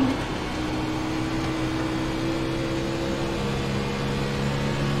awesome!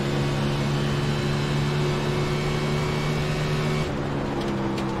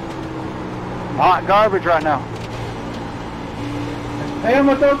 Hot garbage right now. Hey, I'm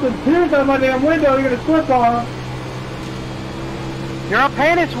gonna throw some tears out my damn window, you're gonna slip on them. You're a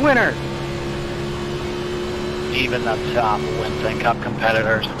Panis winner! Even the top Winston Cup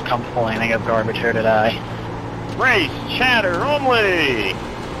competitors complaining of garbage here today. Race chatter only!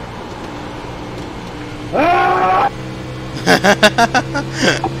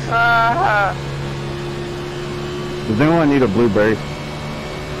 Does anyone need a blueberry?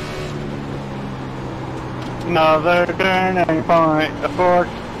 Another turning point, a fork.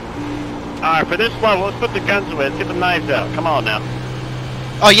 Alright, for this level, let's put the guns away. Let's get the knives out. Come on now.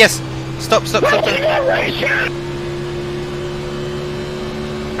 Oh, yes! Stop. The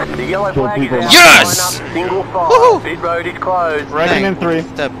yellow flag is out. Yes! Line up, single file. Woohoo! Pit road is closed. Reckon in 3.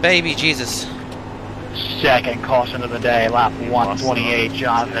 The baby Jesus. Second caution of the day, lap 128,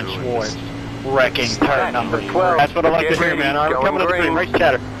 Jonathan Schwartz. Wrecking turn number 12. That's what I like to hear, man. Alright, we're coming to the green. Race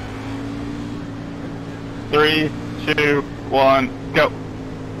chatter. 3, 2, 1, go.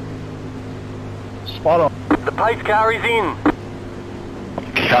 Spot on. The pace car is in.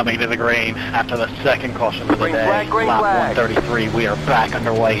 Coming to the green after the second caution of the Green day, flag, green lap flag. 133. We are back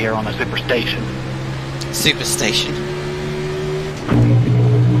underway here on the Superstation. Superstation.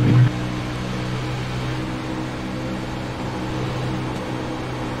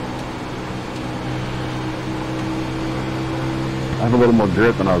 I have a little more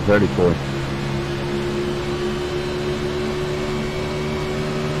grip than I was ready for.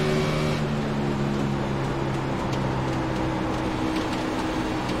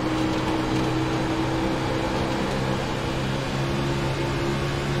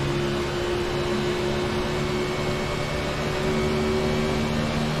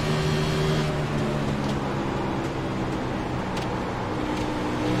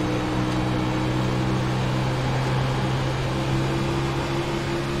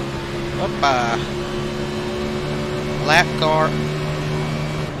 Hoppa. Lap car.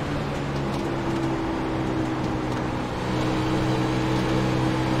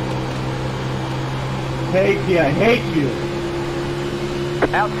 Casey, I hate you.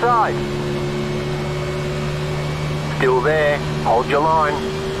 Outside. Still there. Hold your line.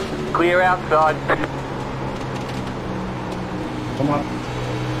 Clear outside. Come on.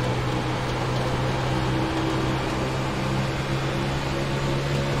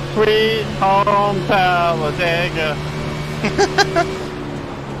 Sweet home Talladega.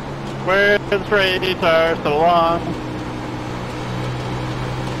 Where the streets are so long.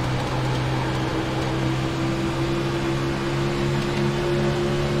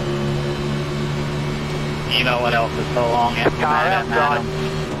 You know what else is so long after that, Adam?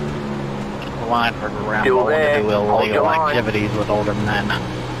 The line for Rambo to do illegal activities with older men.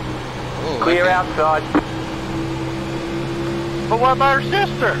 Ooh, Clear okay. outside. But what about her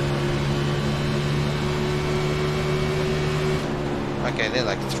sister? Okay, they're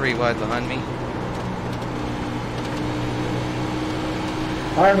like 3 wide behind me.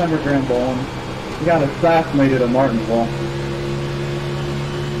 I remember Graham Bowen. He got assassinated at Martinsville.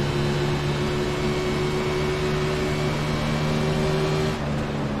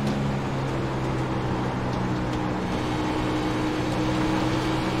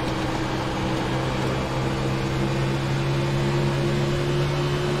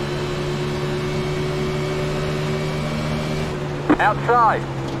 Outside.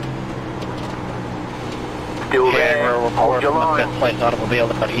 Still there. Hold your From the line. fifth place automobile,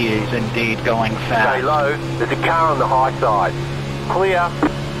 but he is indeed going Stay fast. low. There's a car on the high side. Clear.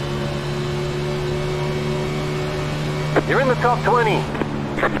 You're in the top 20.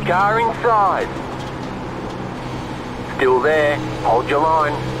 Car inside. Still there. Hold your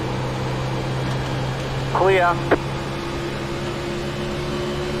line. Clear.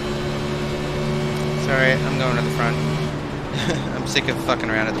 Sorry, I'm going to the front. I'm sick of fucking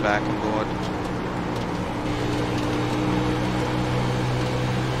around at the back. I'm bored.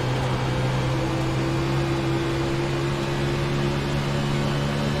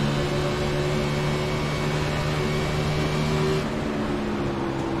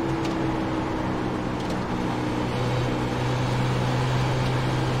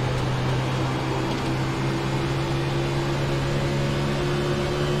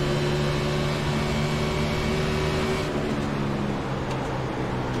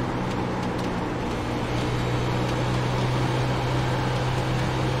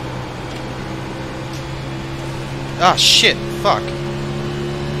 Ah, shit, fuck.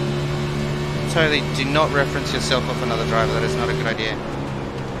 Totally do not reference yourself off another driver, that is not a good idea.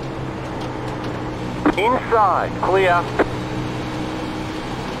 Inside. Clear.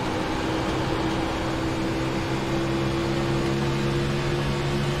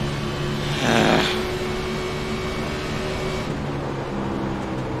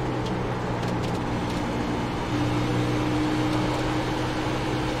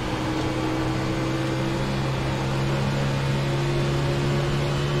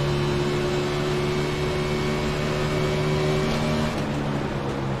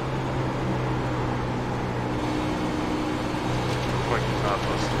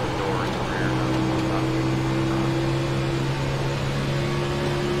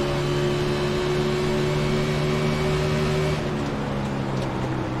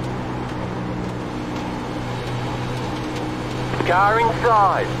 Car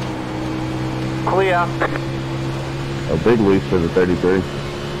inside. Clear. A big lease for the 33.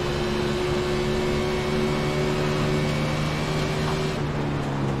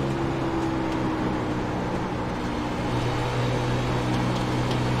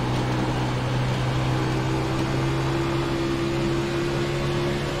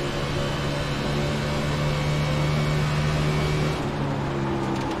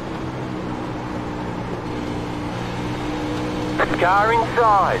 Car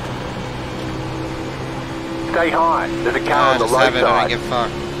inside. Stay high. There's a car on the just low have it, I side. don't give a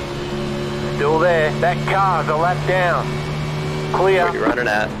fuck. Still there. That car's a lap down. Clear. Where you running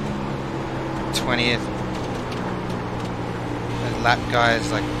at? 20th. That lap guy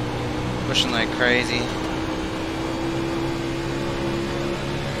is like pushing like crazy.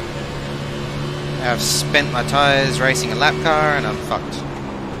 I've spent my tires racing a lap car and I'm fucked.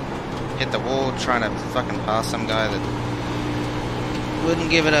 Hit the wall trying to fucking pass some guy that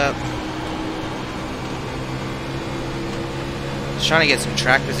wouldn't give it up. Just trying to get some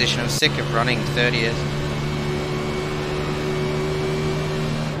track position. I'm sick of running 30th.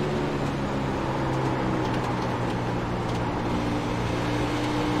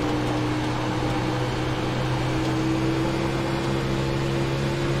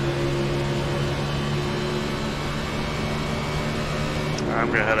 I'm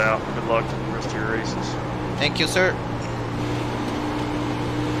gonna head out. Good luck with the rest of your races. Thank you, sir.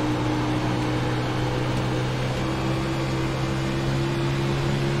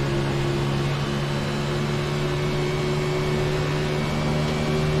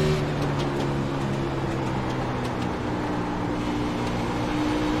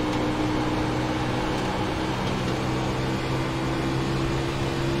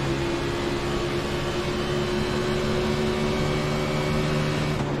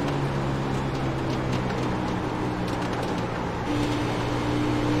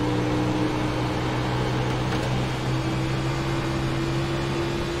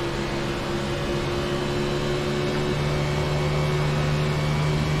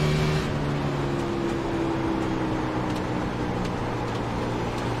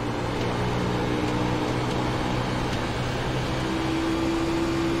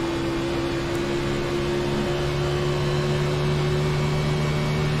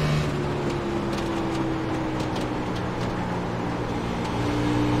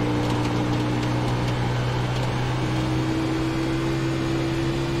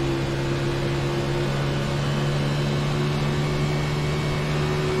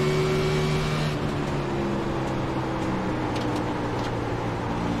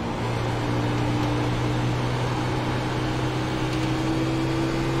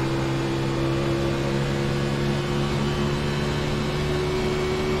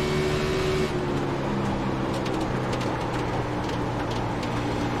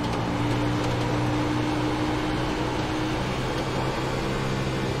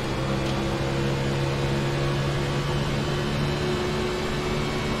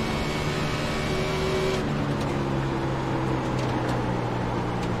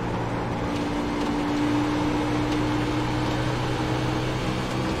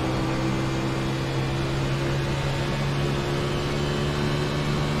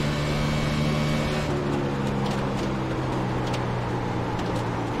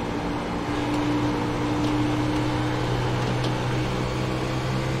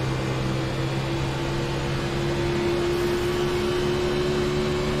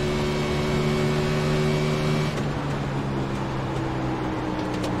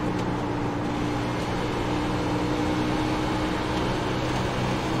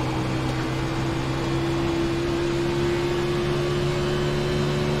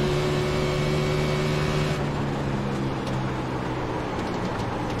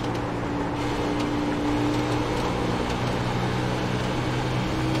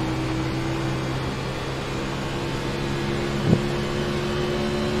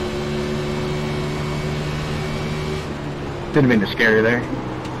 Didn't mean to scare you there.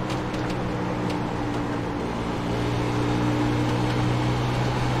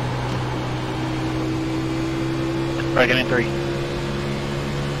 Braking in 3.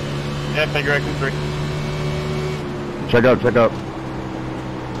 Yeah, figure in 3. Check out, check out.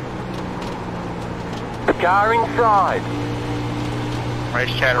 Car inside.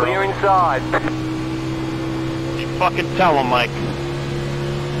 Race chatter. Clear inside. You fucking tell him, Mike.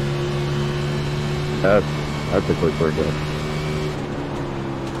 That's a quick workout.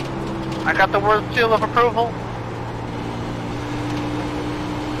 I got the word seal of approval.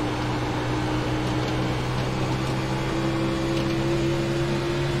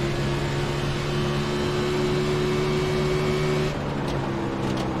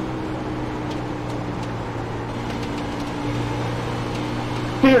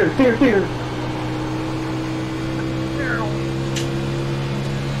 Steer.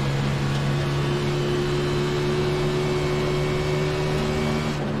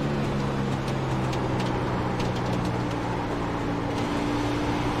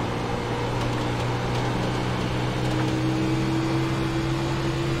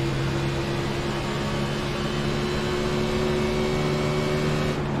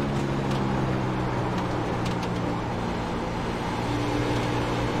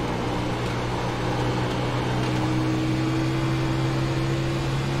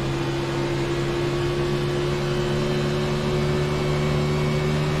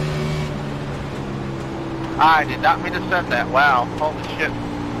 I did not mean to send that. Wow. Holy shit.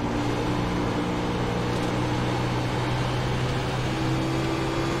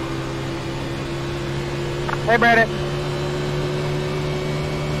 Hey, Brandon.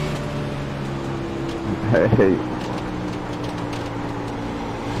 Hey.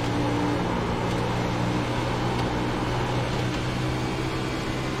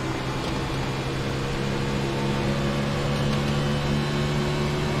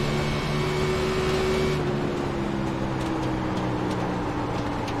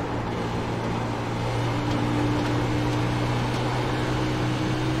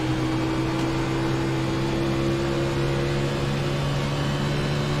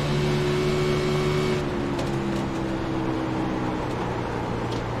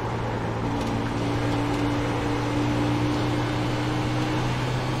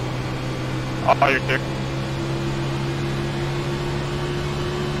 Oh, you're there.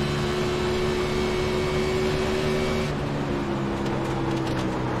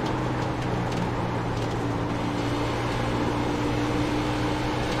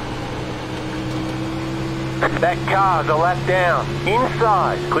 That car's a lap down.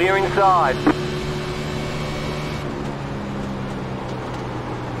 Inside. Clear inside.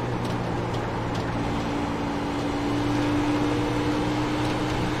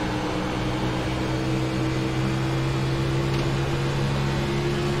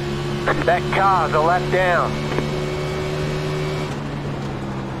 That car's a lap down.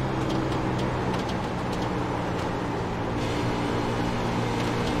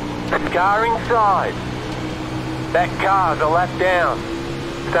 Car inside. That car's a lap down.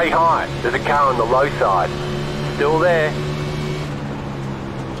 Stay high. There's a car on the low side. Still there.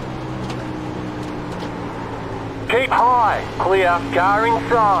 Keep high. Clear. Car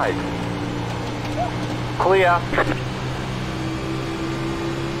inside. Clear.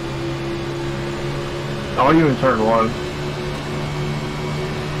 Are you in turn one?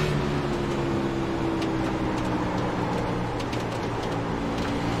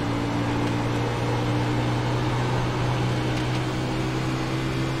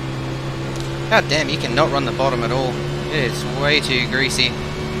 God damn, you cannot run the bottom at all. It is way too greasy. You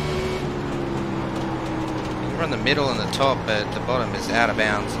can run the middle and the top, but the bottom is out of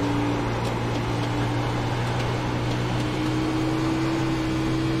bounds.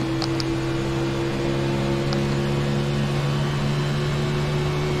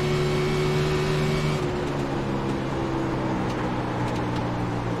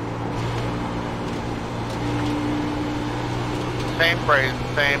 Same phrase,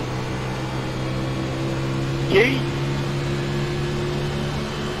 same. Yay!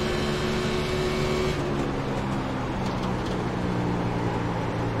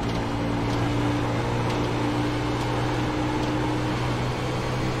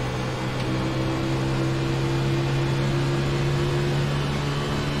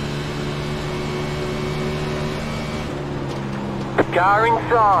 Car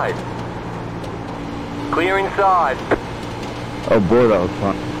inside. Clear inside. Oh boy, that was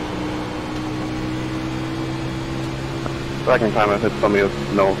fun. Second time I've hit somebody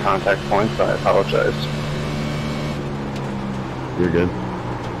with no contact points, I apologize. You're good.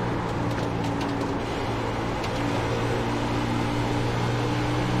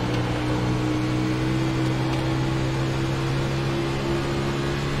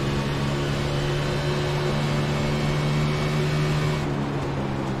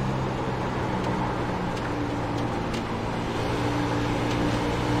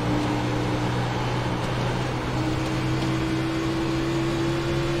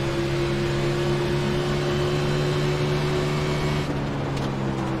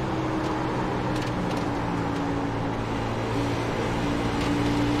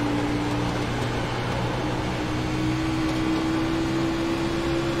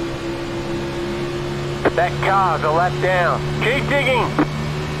 That car's a lap down. Keep digging.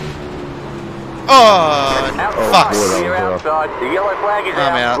 Oh, fuck. Clear outside. The yellow flag is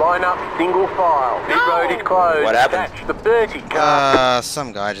out. Line up, single file. Pit road is closed. What happened? Catch the 30 car.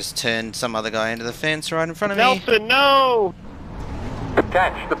 Some guy just turned some other guy into the fence right in front of me. Nelson, no!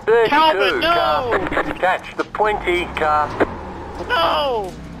 Catch the 32 Calvin, no! car. Catch the 20 car.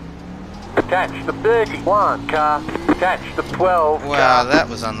 No! Catch the 31 car. Catch the 12 Wow, car. that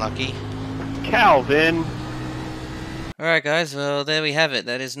was unlucky. Calvin. Alright guys, well there we have it.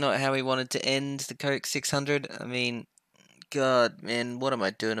 That is not how we wanted to end the Coke 600. I mean, god man, what am I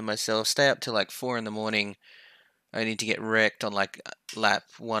doing to myself? Stay up till like 4 in the morning only to get wrecked on like lap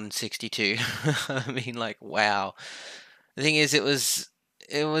 162. I mean, like, wow. The thing is, it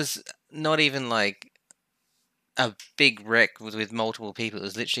was not even like a big wreck with multiple people. It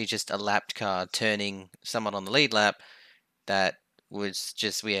was literally just a lapped car turning someone on the lead lap that was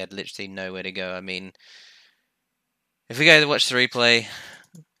just, we had literally nowhere to go. I mean, if we go to watch the replay,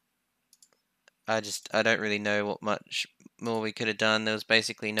 I don't really know what much more we could have done. There was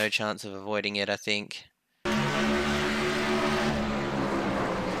basically no chance of avoiding it, I think.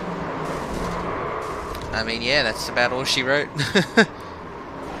 I mean, yeah, that's about all she wrote.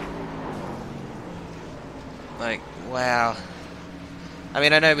 Like, wow. I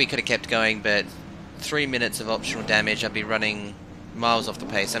mean, I know we could have kept going, but 3 minutes of optional damage, I'd be running miles off the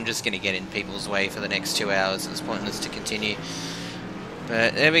pace. I'm just going to get in people's way for the next 2 hours. It's pointless to continue.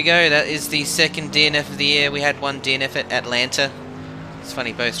 But there we go. That is the second DNF of the year. We had one DNF at Atlanta. It's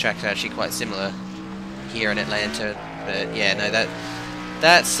funny, both tracks are actually quite similar here in Atlanta. But yeah, no,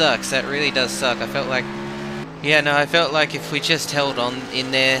 that sucks. That really does suck. I felt like if we just held on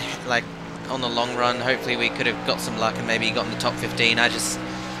in there, like on the long run, hopefully we could have got some luck and maybe got in the top 15. I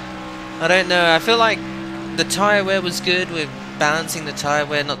don't know. I feel like the tyre wear was good. We're balancing the tyre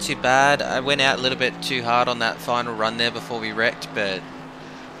wear, not too bad. I went out a little bit too hard on that final run there before we wrecked, but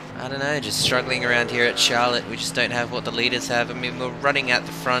I don't know, just struggling around here at Charlotte. We just don't have what the leaders have. I mean, we're running at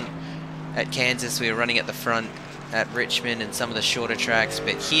the front at Kansas, we were running at the front at Richmond and some of the shorter tracks,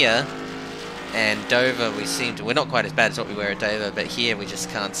 but here and Dover we're not quite as bad as what we were at Dover, but here we just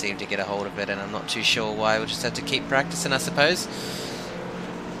can't seem to get a hold of it, and I'm not too sure why. We'll just have to keep practicing, I suppose.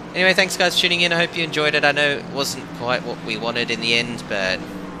 Anyway, thanks guys for tuning in. I hope you enjoyed it. I know it wasn't quite what we wanted in the end, but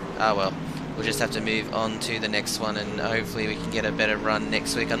oh well. We'll just have to move on to the next one, and hopefully we can get a better run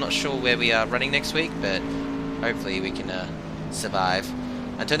next week. I'm not sure where we are running next week, but hopefully we can survive.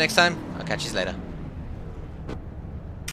 Until next time, I'll catch you later.